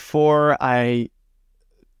 before I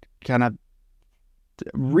kind of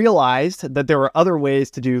realized that there were other ways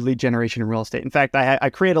to do lead generation in real estate. In fact, I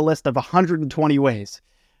create a list of 120 ways,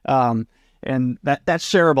 and that's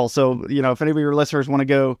shareable. So, if any of your listeners want to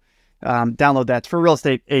go download that, it's for real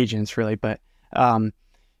estate agents, really. But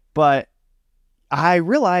I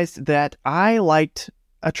realized that I liked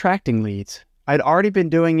attracting leads. I'd already been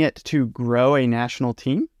doing it to grow a national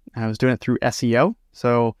team. I was doing it through SEO.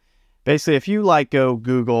 So basically, if you go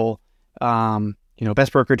Google,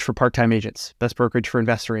 best brokerage for part-time agents, best brokerage for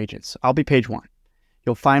investor agents, I'll be page 1.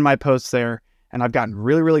 You'll find my posts there. And I've gotten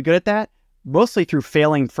really, really good at that, mostly through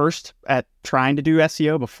failing first at trying to do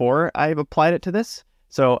SEO before I've applied it to this.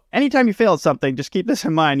 So anytime you fail at something, just keep this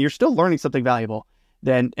in mind. You're still learning something valuable,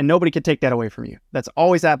 and nobody can take that away from you. That's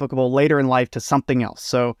always applicable later in life to something else.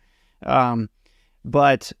 So, so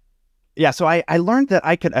I learned that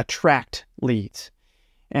I could attract leads.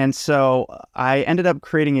 And so I ended up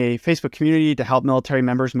creating a Facebook community to help military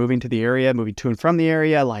members moving to the area, moving to and from the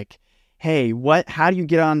area. Like, hey, how do you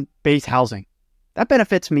get on base housing? That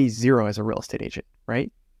benefits me zero as a real estate agent,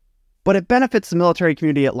 right? But it benefits the military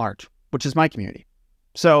community at large, which is my community.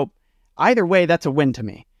 So either way, that's a win to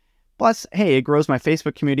me. Plus, hey, it grows my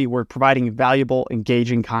Facebook community. We're providing valuable,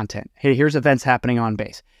 engaging content. Hey, here's events happening on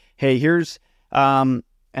base. Hey, here's, and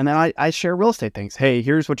then I share real estate things. Hey,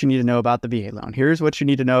 here's what you need to know about the VA loan. Here's what you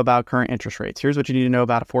need to know about current interest rates. Here's what you need to know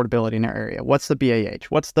about affordability in our area. What's the BAH?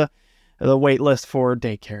 What's the wait list for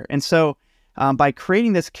daycare? And so by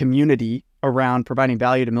creating this community around providing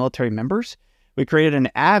value to military members, we created an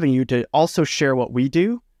avenue to also share what we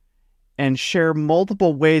do and share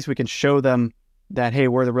multiple ways we can show them that, hey,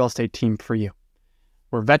 we're the real estate team for you.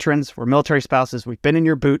 We're veterans, we're military spouses, we've been in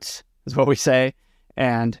your boots, is what we say.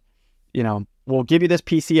 And, we'll give you this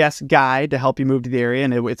PCS guide to help you move to the area,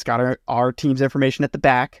 and it's got our team's information at the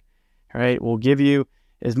back. All right, we'll give you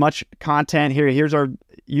as much content here. Here's our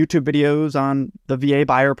YouTube videos on the VA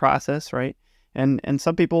buyer process, right? And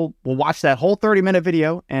some people will watch that whole 30-minute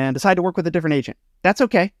video and decide to work with a different agent. That's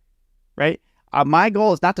okay, right? My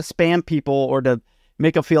goal is not to spam people or to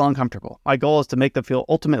make them feel uncomfortable. My goal is to make them feel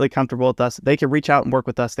ultimately comfortable with us. They can reach out and work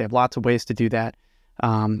with us. They have lots of ways to do that.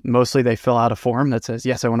 Mostly they fill out a form that says,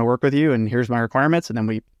 yes, I want to work with you, and here's my requirements, and then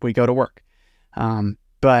we go to work.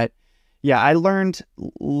 But yeah, I learned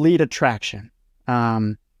lead attraction.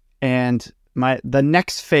 And the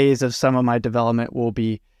next phase of some of my development will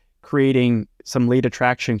be creating some lead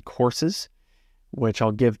attraction courses, which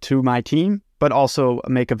I'll give to my team, but also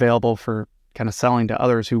make available for kind of selling to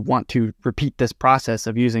others who want to repeat this process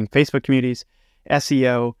of using Facebook communities,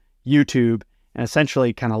 SEO, YouTube, and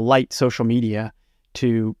essentially kind of light social media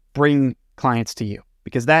to bring clients to you.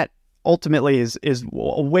 Because that ultimately is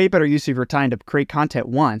a way better use of your time to create content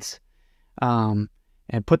once and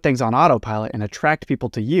put things on autopilot and attract people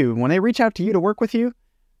to you. When they reach out to you to work with you,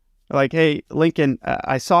 like, hey, Lincoln,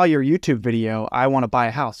 I saw your YouTube video. I want to buy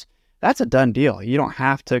a house. That's a done deal. You don't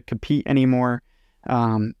have to compete anymore.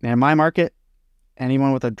 In my market,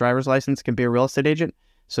 anyone with a driver's license can be a real estate agent.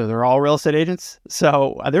 So they're all real estate agents.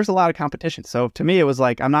 So there's a lot of competition. So to me, it was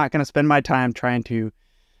like, I'm not going to spend my time trying to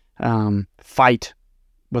fight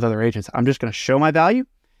with other agents. I'm just going to show my value,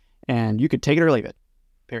 and you could take it or leave it,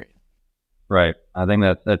 period. Right. I think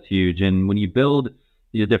that's huge. And when you build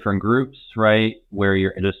these different groups, right, where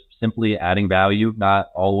you're just simply adding value,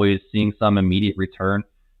 not always seeing some immediate return,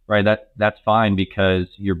 right, that's fine, because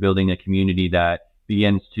you're building a community that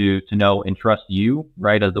begins to know and trust you,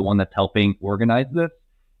 right, as the one that's helping organize this.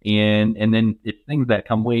 And then it's things that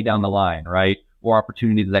come way down the line, right, or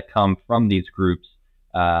opportunities that come from these groups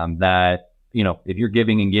that, if you're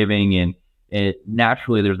giving and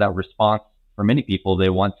naturally there's that response for many people. They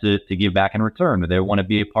want to give back in return, or they want to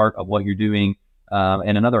be a part of what you're doing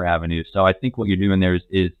in another avenue. So I think what you're doing there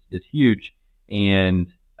is huge, and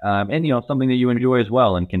something that you enjoy as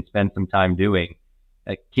well and can spend some time doing.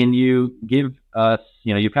 Can you give us,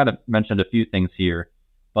 you've kind of mentioned a few things here,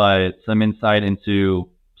 but some insight into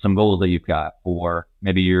some goals that you've got for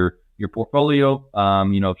maybe your portfolio,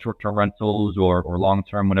 short-term rentals or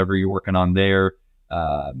long-term, whatever you're working on there,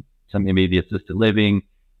 some maybe the assisted living,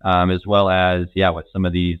 as well as, with some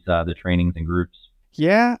of these, the trainings and groups.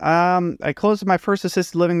 Yeah. I closed my first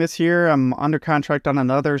assisted living this year. I'm under contract on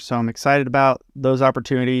another, so I'm excited about those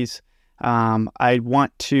opportunities. I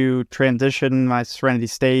want to transition my Serenity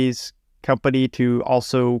Stays company to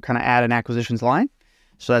also kind of add an acquisitions line.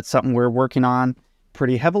 So that's something we're working on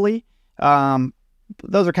pretty heavily.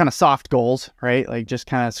 Those are kind of soft goals, right? Like just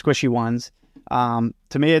kind of squishy ones.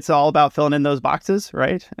 To me, it's all about filling in those boxes,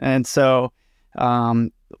 right? And so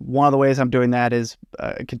one of the ways I'm doing that is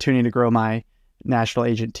continuing to grow my national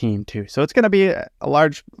agent team too. So it's going to be a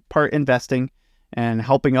large part investing and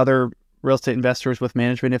helping other real estate investors with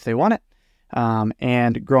management if they want it,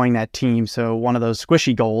 and growing that team. So one of those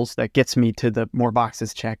squishy goals that gets me to the more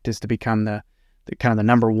boxes checked is to become the kind of the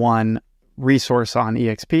number one resource on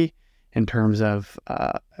EXP in terms of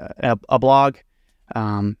a blog.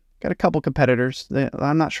 Got a couple competitors.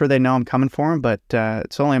 I'm not sure they know I'm coming for them, but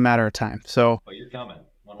it's only a matter of time. So you're coming.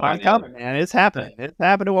 I'm coming, man. It's happening. It's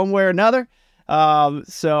happening one way or another.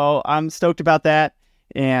 So I'm stoked about that.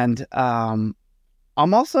 And I'm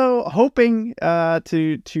also hoping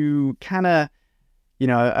to kind of,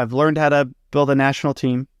 I've learned how to build a national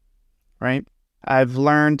team, right? I've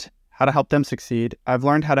learned how to help them succeed. I've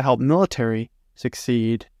learned how to help military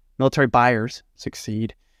buyers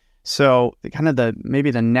succeed. So kind of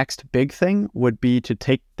maybe the next big thing would be to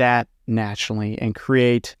take that nationally and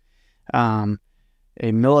create a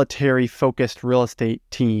military-focused real estate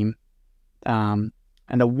team, and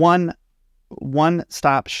a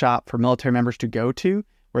one-stop shop for military members to go to,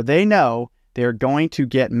 where they know they're going to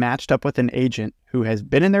get matched up with an agent who has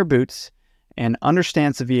been in their boots and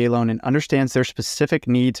understands the VA loan and understands their specific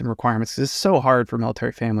needs and requirements. This is so hard for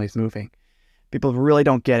military families moving. People really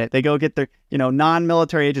don't get it. They go get their,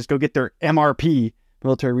 non-military agents go get their MRP,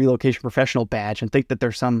 military relocation professional badge, and think that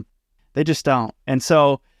there's they just don't. And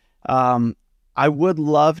so I would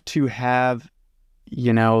love to have,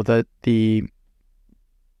 the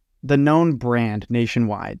known brand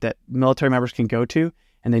nationwide that military members can go to,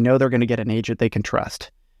 and they know they're going to get an agent they can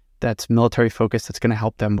trust that's military focused, that's going to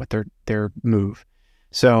help them with their move.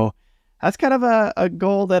 So that's kind of a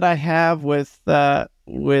goal that I have with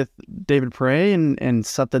David Pere, and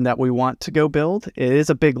something that we want to go build. It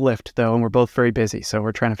is a big lift though, and we're both very busy, so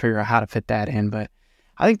we're trying to figure out how to fit that in. But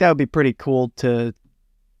I think that would be pretty cool to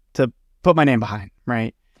put my name behind,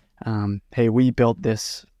 right? Hey, we built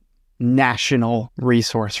this national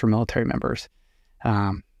resource for military members.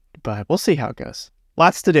 But we'll see how it goes.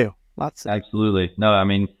 Lots to do. Absolutely. No, I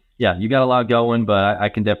mean, yeah, you got a lot going, but I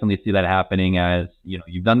can definitely see that happening as,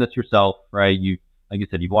 you've done this yourself, right? Like you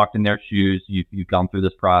said, you've walked in their shoes, you've gone through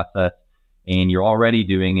this process, and you're already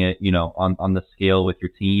doing it, on the scale with your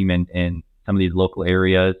team and some of these local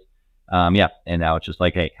areas. And now it's just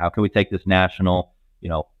like, hey, how can we take this national,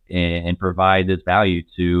 and provide this value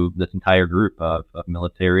to this entire group of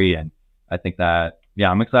military? And I think that,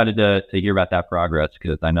 I'm excited to hear about that progress,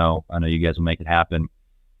 because I know you guys will make it happen.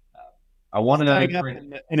 I wanted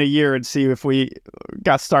to in a year and see if we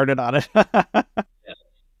got started on it.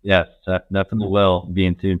 Yes, definitely will be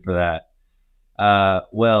in tune for that.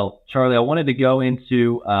 Well, Charlie, I wanted to go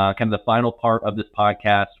into kind of the final part of this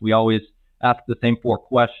podcast. We always ask the same 4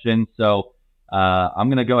 questions, so I'm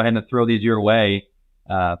going to go ahead and throw these your way.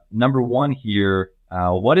 Number 1 here,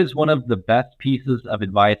 what is one of the best pieces of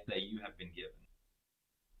advice that you have been given?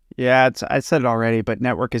 Yeah, I said it already, but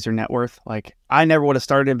network is your net worth. Like, I never would have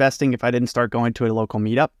started investing if I didn't start going to a local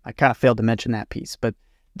meetup. I kind of failed to mention that piece, but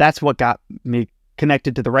that's what got me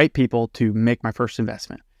connected to the right people to make my first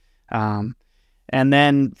investment. And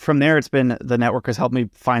then from there, it's been the network has helped me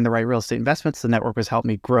find the right real estate investments. The network has helped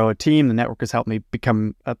me grow a team. The network has helped me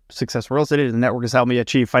become a successful real estate agent. The network has helped me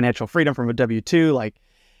achieve financial freedom from a W-2.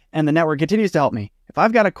 And the network continues to help me. If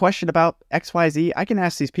I've got a question about XYZ, I can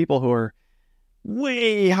ask these people who are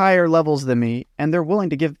way higher levels than me, and they're willing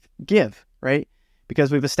to give, right?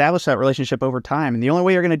 Because we've established that relationship over time. And the only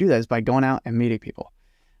way you're going to do that is by going out and meeting people.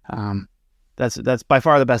 That's by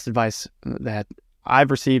far the best advice that I've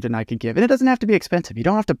received and I could give. And it doesn't have to be expensive. You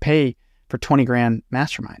don't have to pay for 20 grand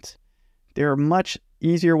masterminds. There are much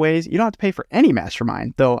easier ways. You don't have to pay for any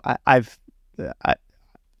mastermind, though I've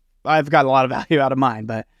got a lot of value out of mine,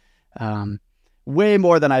 but way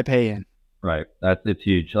more than I pay in. Right. It's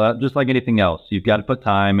huge. Just like anything else, you've got to put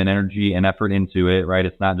time and energy and effort into it, right?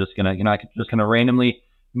 It's not just going to, I could just kind of randomly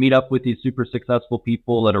meet up with these super successful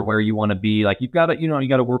people that are where you want to be. Like, you've got to, you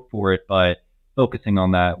got to work for it, but focusing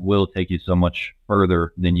on that will take you so much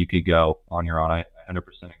further than you could go on your own. I 100%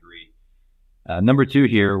 agree. Number 2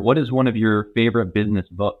 here, what is one of your favorite business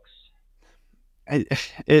books?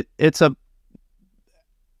 It's not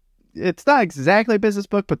exactly a business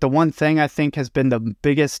book, but the one thing I think has been the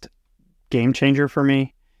biggest game changer for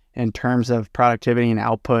me in terms of productivity and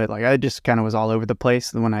output. Like, I just kind of was all over the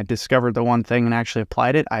place. And when I discovered the one thing and actually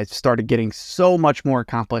applied it, I started getting so much more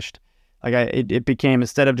accomplished. Like, it became,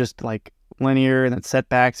 instead of just like linear and then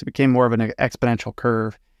setbacks, it became more of an exponential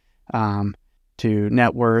curve to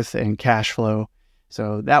net worth and cash flow.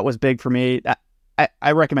 So that was big for me.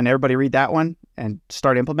 I recommend everybody read that one and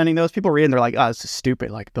start implementing those. People read and they're like, oh, this is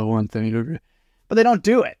stupid, like the one thing, but they don't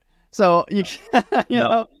do it. So you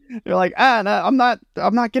know, they're like, no, I'm not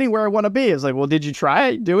getting where I want to be. It's like, well, did you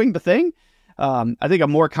try doing the thing? I think a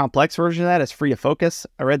more complex version of that is Free to Focus.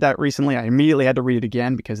 I read that recently. I immediately had to read it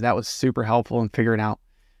again because that was super helpful in figuring out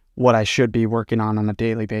what I should be working on a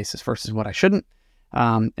daily basis versus what I shouldn't.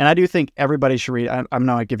 And I do think everybody should read. I'm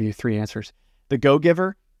now I give you 3 answers. The Go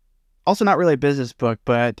Giver, also not really a business book,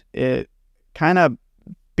 but it kind of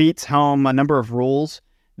beats home a number of rules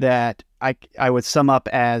that I would sum up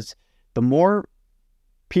as the more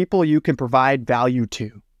people you can provide value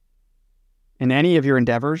to in any of your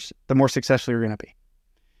endeavors, the more successful you're going to be.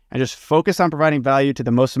 And just focus on providing value to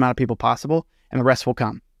the most amount of people possible, and the rest will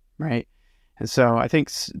come, right? And so I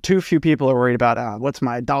think too few people are worried about what's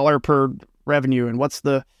my dollar per revenue and what's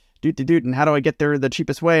the doot and how do I get there the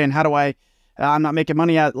cheapest way and how do I'm not making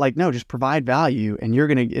money out. Like, no, just provide value and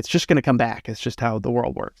it's just going to come back. It's just how the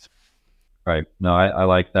world works. Right. No, I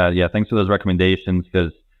like that. Yeah. Thanks for those recommendations.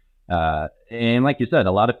 Because, and like you said,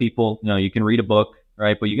 a lot of people, you can read a book,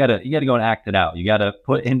 right? But you gotta go and act it out. You gotta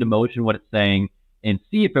put into motion what it's saying and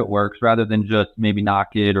see if it works rather than just maybe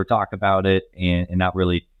knock it or talk about it and not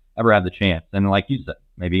really ever have the chance. And like you said,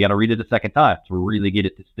 maybe you got to read it a second time to really get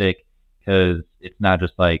it to stick, because it's not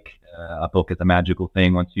just like a book is a magical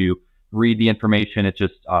thing. Once you read the information, it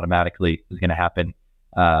just automatically is going to happen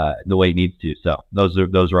the way it needs to. So those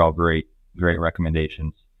are all great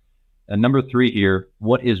recommendations. And number 3 here,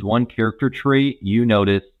 what is one character trait you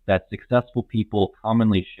notice that successful people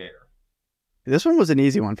commonly share? This one was an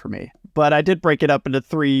easy one for me, but I did break it up into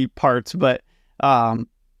 3 parts, but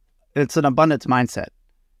it's an abundance mindset.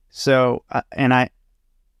 So, and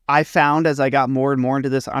I found as I got more and more into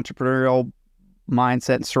this entrepreneurial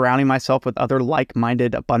mindset and surrounding myself with other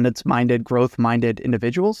like-minded, abundance-minded, growth-minded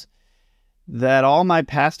individuals, that all my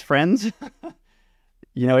past friends,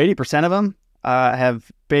 80% of them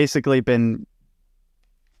have basically been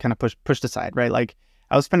kind of pushed aside, right? Like,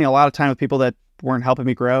 I was spending a lot of time with people that weren't helping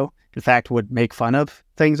me grow. In fact, would make fun of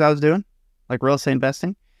things I was doing, like real estate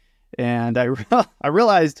investing. And I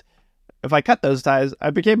realized if I cut those ties,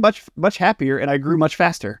 I became much, much happier and I grew much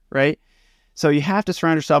faster, right? So you have to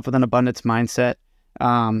surround yourself with an abundance mindset.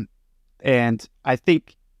 And I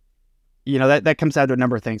think, that comes down to a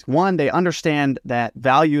number of things. One, they understand that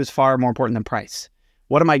value is far more important than price.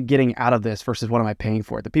 What am I getting out of this versus what am I paying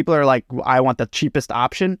for it? The people are like, I want the cheapest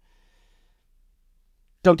option.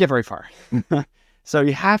 Don't get very far. So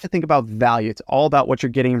you have to think about value. It's all about what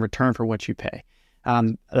you're getting in return for what you pay.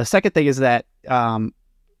 The second thing is that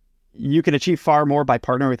you can achieve far more by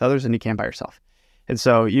partnering with others than you can by yourself. And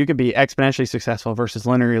so you can be exponentially successful versus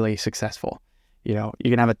linearly successful. You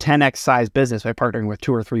can have a 10x size business by partnering with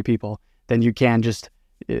 2 or 3 people than you can just,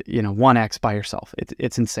 1x by yourself.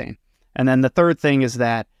 It's insane. And then the third thing is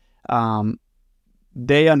that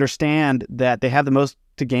they understand that they have the most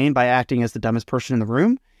to gain by acting as the dumbest person in the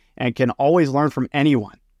room and can always learn from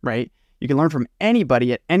anyone, right? You can learn from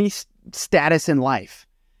anybody at any status in life.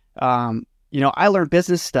 I learned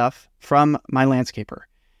business stuff from my landscaper.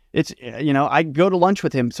 It's, I go to lunch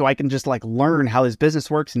with him so I can just like learn how his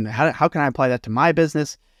business works and how can I apply that to my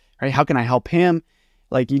business, right? How can I help him?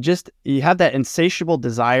 Like you have that insatiable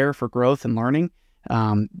desire for growth and learning.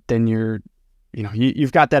 Then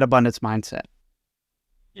you've got that abundance mindset.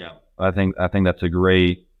 Yeah. I think that's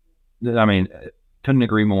couldn't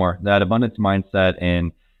agree more. That abundance mindset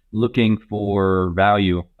and looking for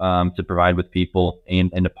value to provide with people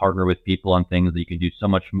and to partner with people on things that you can do so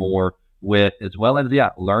much more with, as well as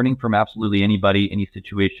learning from absolutely anybody, any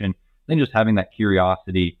situation, then just having that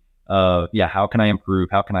curiosity of how can I improve,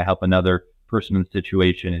 how can I help another person in the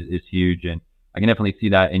situation is huge. And I can definitely see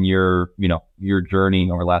that in your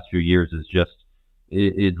journey over the last few years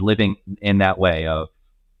is living in that way of,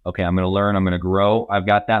 okay, I'm going to learn, I'm going to grow, I've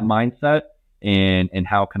got that mindset, and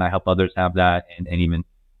how can I help others have that and even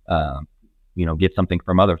get something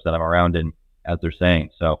from others that I'm around and as they're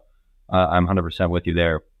saying. So I'm 100% with you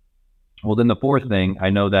there. Well, then the fourth thing,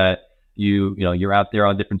 I know that you're out there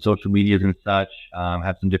on different social medias and such,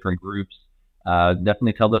 have some different groups.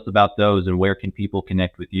 Definitely tell us about those and where can people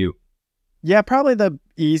connect with you? Yeah, probably the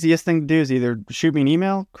easiest thing to do is either shoot me an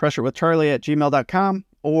email, crushitwithcharlie@gmail.com,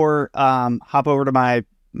 or hop over to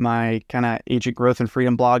my kind of agent growth and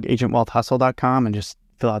freedom blog, agentwealthhustle.com, and just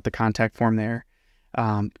fill out the contact form there.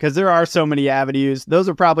 Because there are so many avenues. Those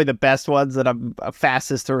are probably the best ones that I'm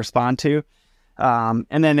fastest to respond to.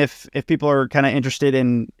 And then if people are kind of interested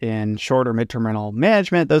in short or midterm rental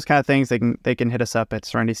management, those kind of things, they can hit us up at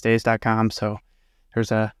serendystays.com. So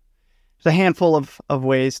there's a handful of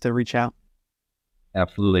ways to reach out.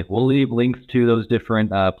 Absolutely. We'll leave links to those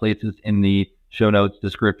different places in the show notes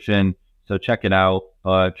description. So check it out.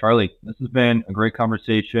 Charlie, this has been a great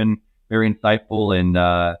conversation, very insightful, and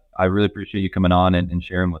I really appreciate you coming on and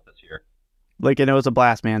sharing with us here. Lincoln, it was a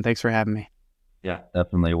blast, man. Thanks for having me. Yeah,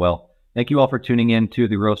 definitely. Well, thank you all for tuning in to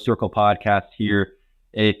the Growth Circle podcast here.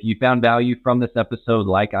 If you found value from this episode,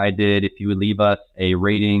 like I did, if you would leave us a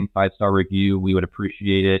rating, 5-star review, we would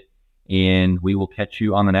appreciate it. And we will catch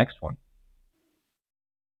you on the next one.